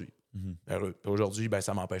aujourd'hui. Heureux. Puis aujourd'hui, ben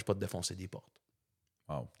ça m'empêche pas de défoncer des portes.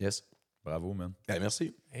 Wow. Yes. Bravo, man. Ben,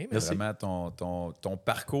 merci. Hey, Merci. Vraiment, ton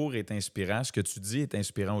parcours est inspirant. Ce que tu dis est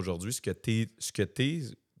inspirant aujourd'hui. Ce que t'es,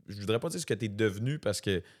 je voudrais pas dire ce que tu es devenu parce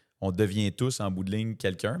que on devient tous en bout de ligne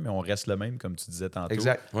quelqu'un, mais on reste le même, comme tu disais tantôt.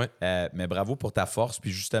 Exact, ouais. Mais bravo pour ta force.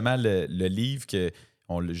 Puis justement, le livre que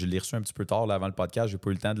je l'ai reçu un petit peu tard là, avant le podcast. J'ai pas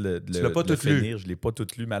eu le temps de le finir. Je l'ai pas tout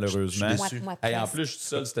lu, malheureusement. Je suis déçu. Hey, en plus, je suis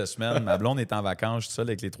seul cette semaine. Ma blonde est en vacances. Je suis seul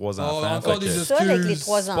avec les 3 enfants. Encore des excuses. Seul avec les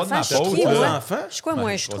 3 C'est pas de ma enfants. Je faute, suis qui, là. moi? Enfants? Je suis quoi,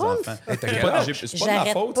 moi, je trois trouve? enfants. Hey, C'est pas de ma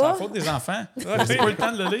J'arrête faute, pas. c'est la faute des enfants. J'ai pas eu le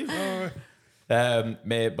temps de le lire.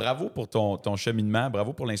 Mais bravo pour ton cheminement,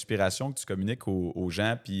 bravo pour l'inspiration que tu communiques aux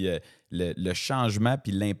gens, puis le changement,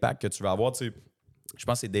 puis l'impact que tu vas avoir. Tu sais, je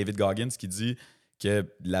pense que c'est David Goggins qui dit que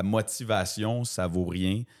la motivation, ça vaut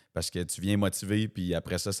rien parce que tu viens motiver, puis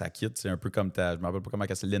après ça, ça quitte. C'est un peu comme je ne me rappelle pas comment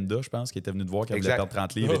c'est Linda, je pense, qui était venue te voir, qui voulait perdre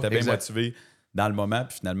 30 livres. Elle était bien motivée dans le moment,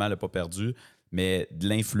 puis finalement, elle n'a pas perdu. Mais de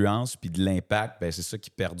l'influence puis de l'impact, ben, c'est ça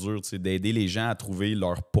qui perdure, d'aider les gens à trouver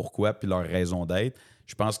leur pourquoi puis leur raison d'être.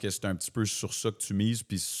 Je pense que c'est un petit peu sur ça que tu mises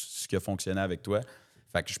puis ce qui a fonctionné avec toi.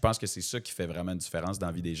 Fait que je pense que c'est ça qui fait vraiment une différence dans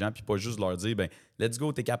la vie des gens. Puis pas juste leur dire, ben let's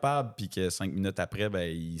go, t'es capable, puis que 5 minutes après, ben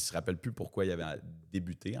ils se rappellent plus pourquoi ils avaient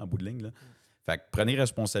débuté en bout de ligne. Là. Fait que prenez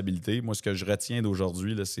responsabilité. Moi, ce que je retiens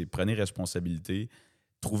d'aujourd'hui, là, c'est prenez responsabilité.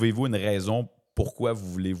 Trouvez-vous une raison pourquoi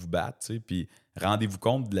vous voulez vous battre, puis rendez-vous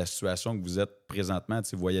compte de la situation que vous êtes présentement.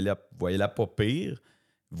 Voyez-la pas pire,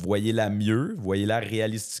 voyez-la mieux, voyez-la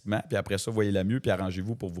réalistiquement, puis après ça, voyez-la mieux, puis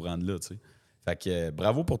arrangez-vous pour vous rendre là. T'sais. Fait que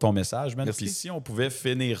bravo pour ton message, man. Puis si on pouvait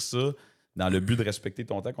finir ça dans le but de respecter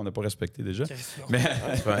ton temps qu'on n'a pas respecté déjà. Mais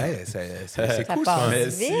c'est cool, ça. Mais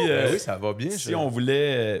Oui, ça va bien. Si on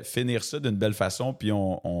voulait finir ça d'une belle façon, puis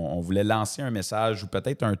on voulait lancer un message ou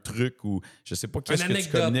peut-être un truc ou je sais pas qu'est-ce que tu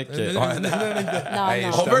communiques. Non.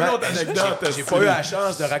 On veut une autre anecdote. J'ai pas eu la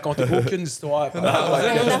chance de raconter aucune histoire.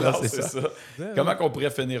 Non, c'est ça. Comment qu'on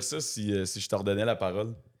pourrait finir ça si je te redonnais la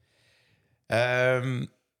parole?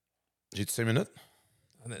 J'ai-tu 5 minutes?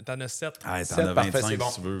 T'en as 7. Ah, t'en 7, as 25 parfait, c'est bon.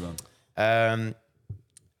 si tu veux. Il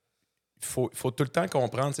faut tout le temps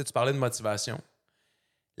comprendre, tu parlais de motivation.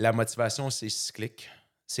 La motivation, c'est cyclique.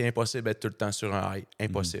 C'est impossible d'être tout le temps sur un high.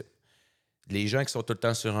 Impossible. Les gens qui sont tout le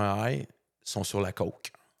temps sur un high sont sur la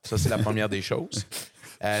coke. Ça, c'est la première des choses.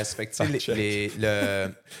 Ça fait que, tu sais,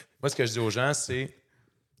 moi, ce que je dis aux gens, c'est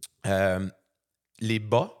les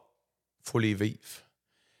bas, il faut les vivre.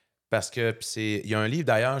 Parce que il y a un livre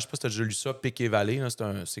d'ailleurs, je ne sais pas si tu as déjà lu ça, Piqué Vallée. Là,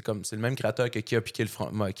 c'est le même créateur que qui a piqué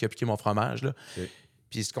mon fromage. Là. Okay.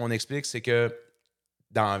 Puis ce qu'on explique, c'est que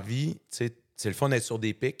dans la vie, c'est le fun d'être sur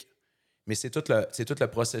des pics, mais c'est tout le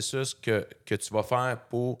processus que tu vas faire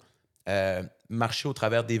pour marcher au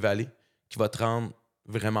travers des vallées qui va te rendre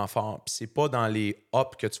vraiment fort. Puis c'est pas dans les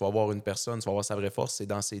ups que tu vas voir une personne, tu vas voir sa vraie force, c'est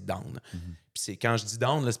dans ses downs. Puis quand je dis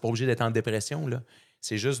down, là, c'est pas obligé d'être en dépression, là.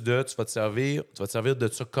 C'est juste tu vas te servir de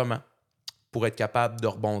ça comment pour être capable de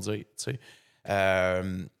rebondir. Tu sais.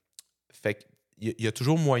 Fait qu'il y a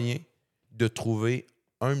toujours moyen de trouver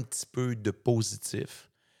un petit peu de positif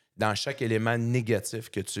dans chaque élément négatif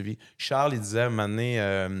que tu vis. Charles, il disait à un moment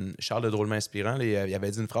donné, Charles de Drôlement Inspirant, là, il avait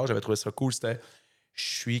dit une phrase, j'avais trouvé ça cool, c'était « Je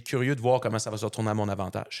suis curieux de voir comment ça va se retourner à mon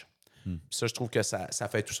avantage. » Puis ça, je trouve que ça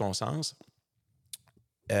fait tout son sens.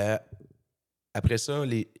 Après ça,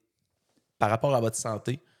 par rapport à votre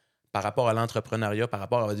santé, par rapport à l'entrepreneuriat, par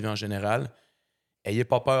rapport à votre vie en général, ayez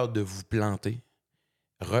pas peur de vous planter.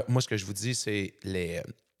 Moi, ce que je vous dis, c'est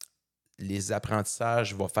les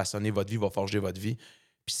apprentissages vont façonner votre vie, vont forger votre vie.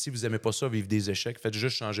 Puis si vous n'aimez pas ça, vivre des échecs, faites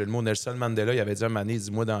juste changer le mot. Nelson Mandela, il avait dit un moment donné, il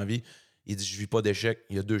dit, moi, dans la vie, il dit, je vis pas d'échecs.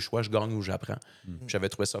 Il y a 2 choix, je gagne ou j'apprends. J'avais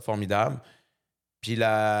trouvé ça formidable. Puis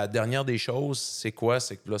la dernière des choses, c'est quoi?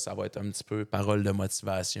 C'est que là, ça va être un petit peu parole de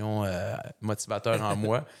motivation, motivateur en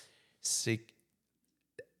moi. C'est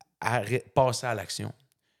passer à l'action.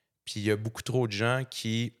 Puis il y a beaucoup trop de gens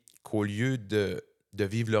qu'au lieu de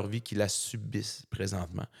vivre leur vie, qui la subissent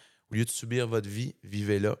présentement. Au lieu de subir votre vie,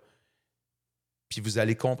 vivez-la. Puis vous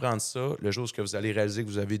allez comprendre ça le jour où vous allez réaliser que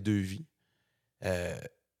vous avez 2 vies.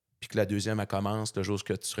 Puis que la deuxième, elle commence le jour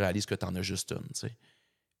où tu réalises que tu en as juste une. T'sais.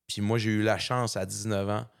 Puis moi, j'ai eu la chance à 19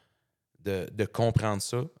 ans de comprendre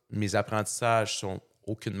ça. Mes apprentissages sont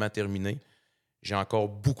aucunement terminés. J'ai encore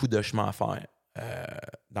beaucoup de chemin à faire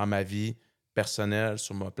dans ma vie personnelle,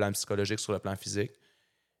 sur mon plan psychologique, sur le plan physique.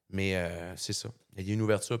 Mais c'est ça. Il y a une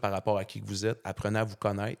ouverture par rapport à qui que vous êtes. Apprenez à vous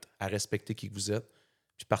connaître, à respecter qui que vous êtes,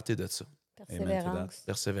 puis partez de ça. Persévérance.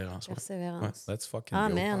 Persévérance. Ouais. Persévérance. Let's fucking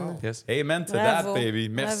Amen. go. Yes. Amen to Bravo. that, baby.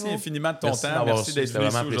 Merci Bravo. infiniment de ton Merci temps. d'avoir Merci reçu, d'être c'était venu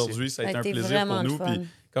vraiment ici apprécié. aujourd'hui. Ça a été un été plaisir vraiment pour nous. le fun. Puis,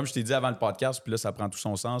 comme je t'ai dit avant le podcast, puis là, ça prend tout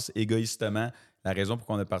son sens. Égoïstement, la raison pour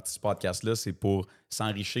qu'on a parti ce podcast-là, c'est pour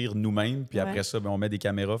s'enrichir nous-mêmes. Puis après ça, on met des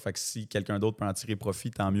caméras. Fait que si quelqu'un d'autre peut en tirer profit,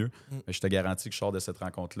 tant mieux. Mais je te garantis que je sors de cette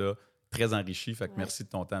rencontre-là très enrichi. Fait que merci de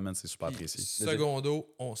ton temps, man. C'est super apprécié.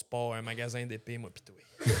 Secondo, on se part un magasin d'épée, moi pis toi.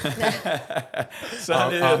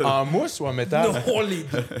 En mousse ou en métal? Non, les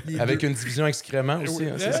deux. Avec une division excrément aussi.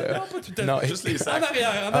 Hein, c'est ça. Non, pas tout à fait. Non, Juste les En sacs.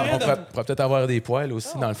 arrière, on pourrait peut-être avoir des poils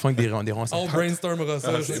aussi dans le fond avec des ronds. On brainstormera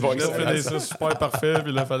ça. C'est bon, excellent, là, ça super parfait.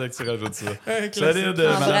 Puis là, il fallait que tu rajoutes ça. Classique. Salut,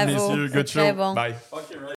 mesdames, bravo. messieurs. Good C'est très show. bon. Bye.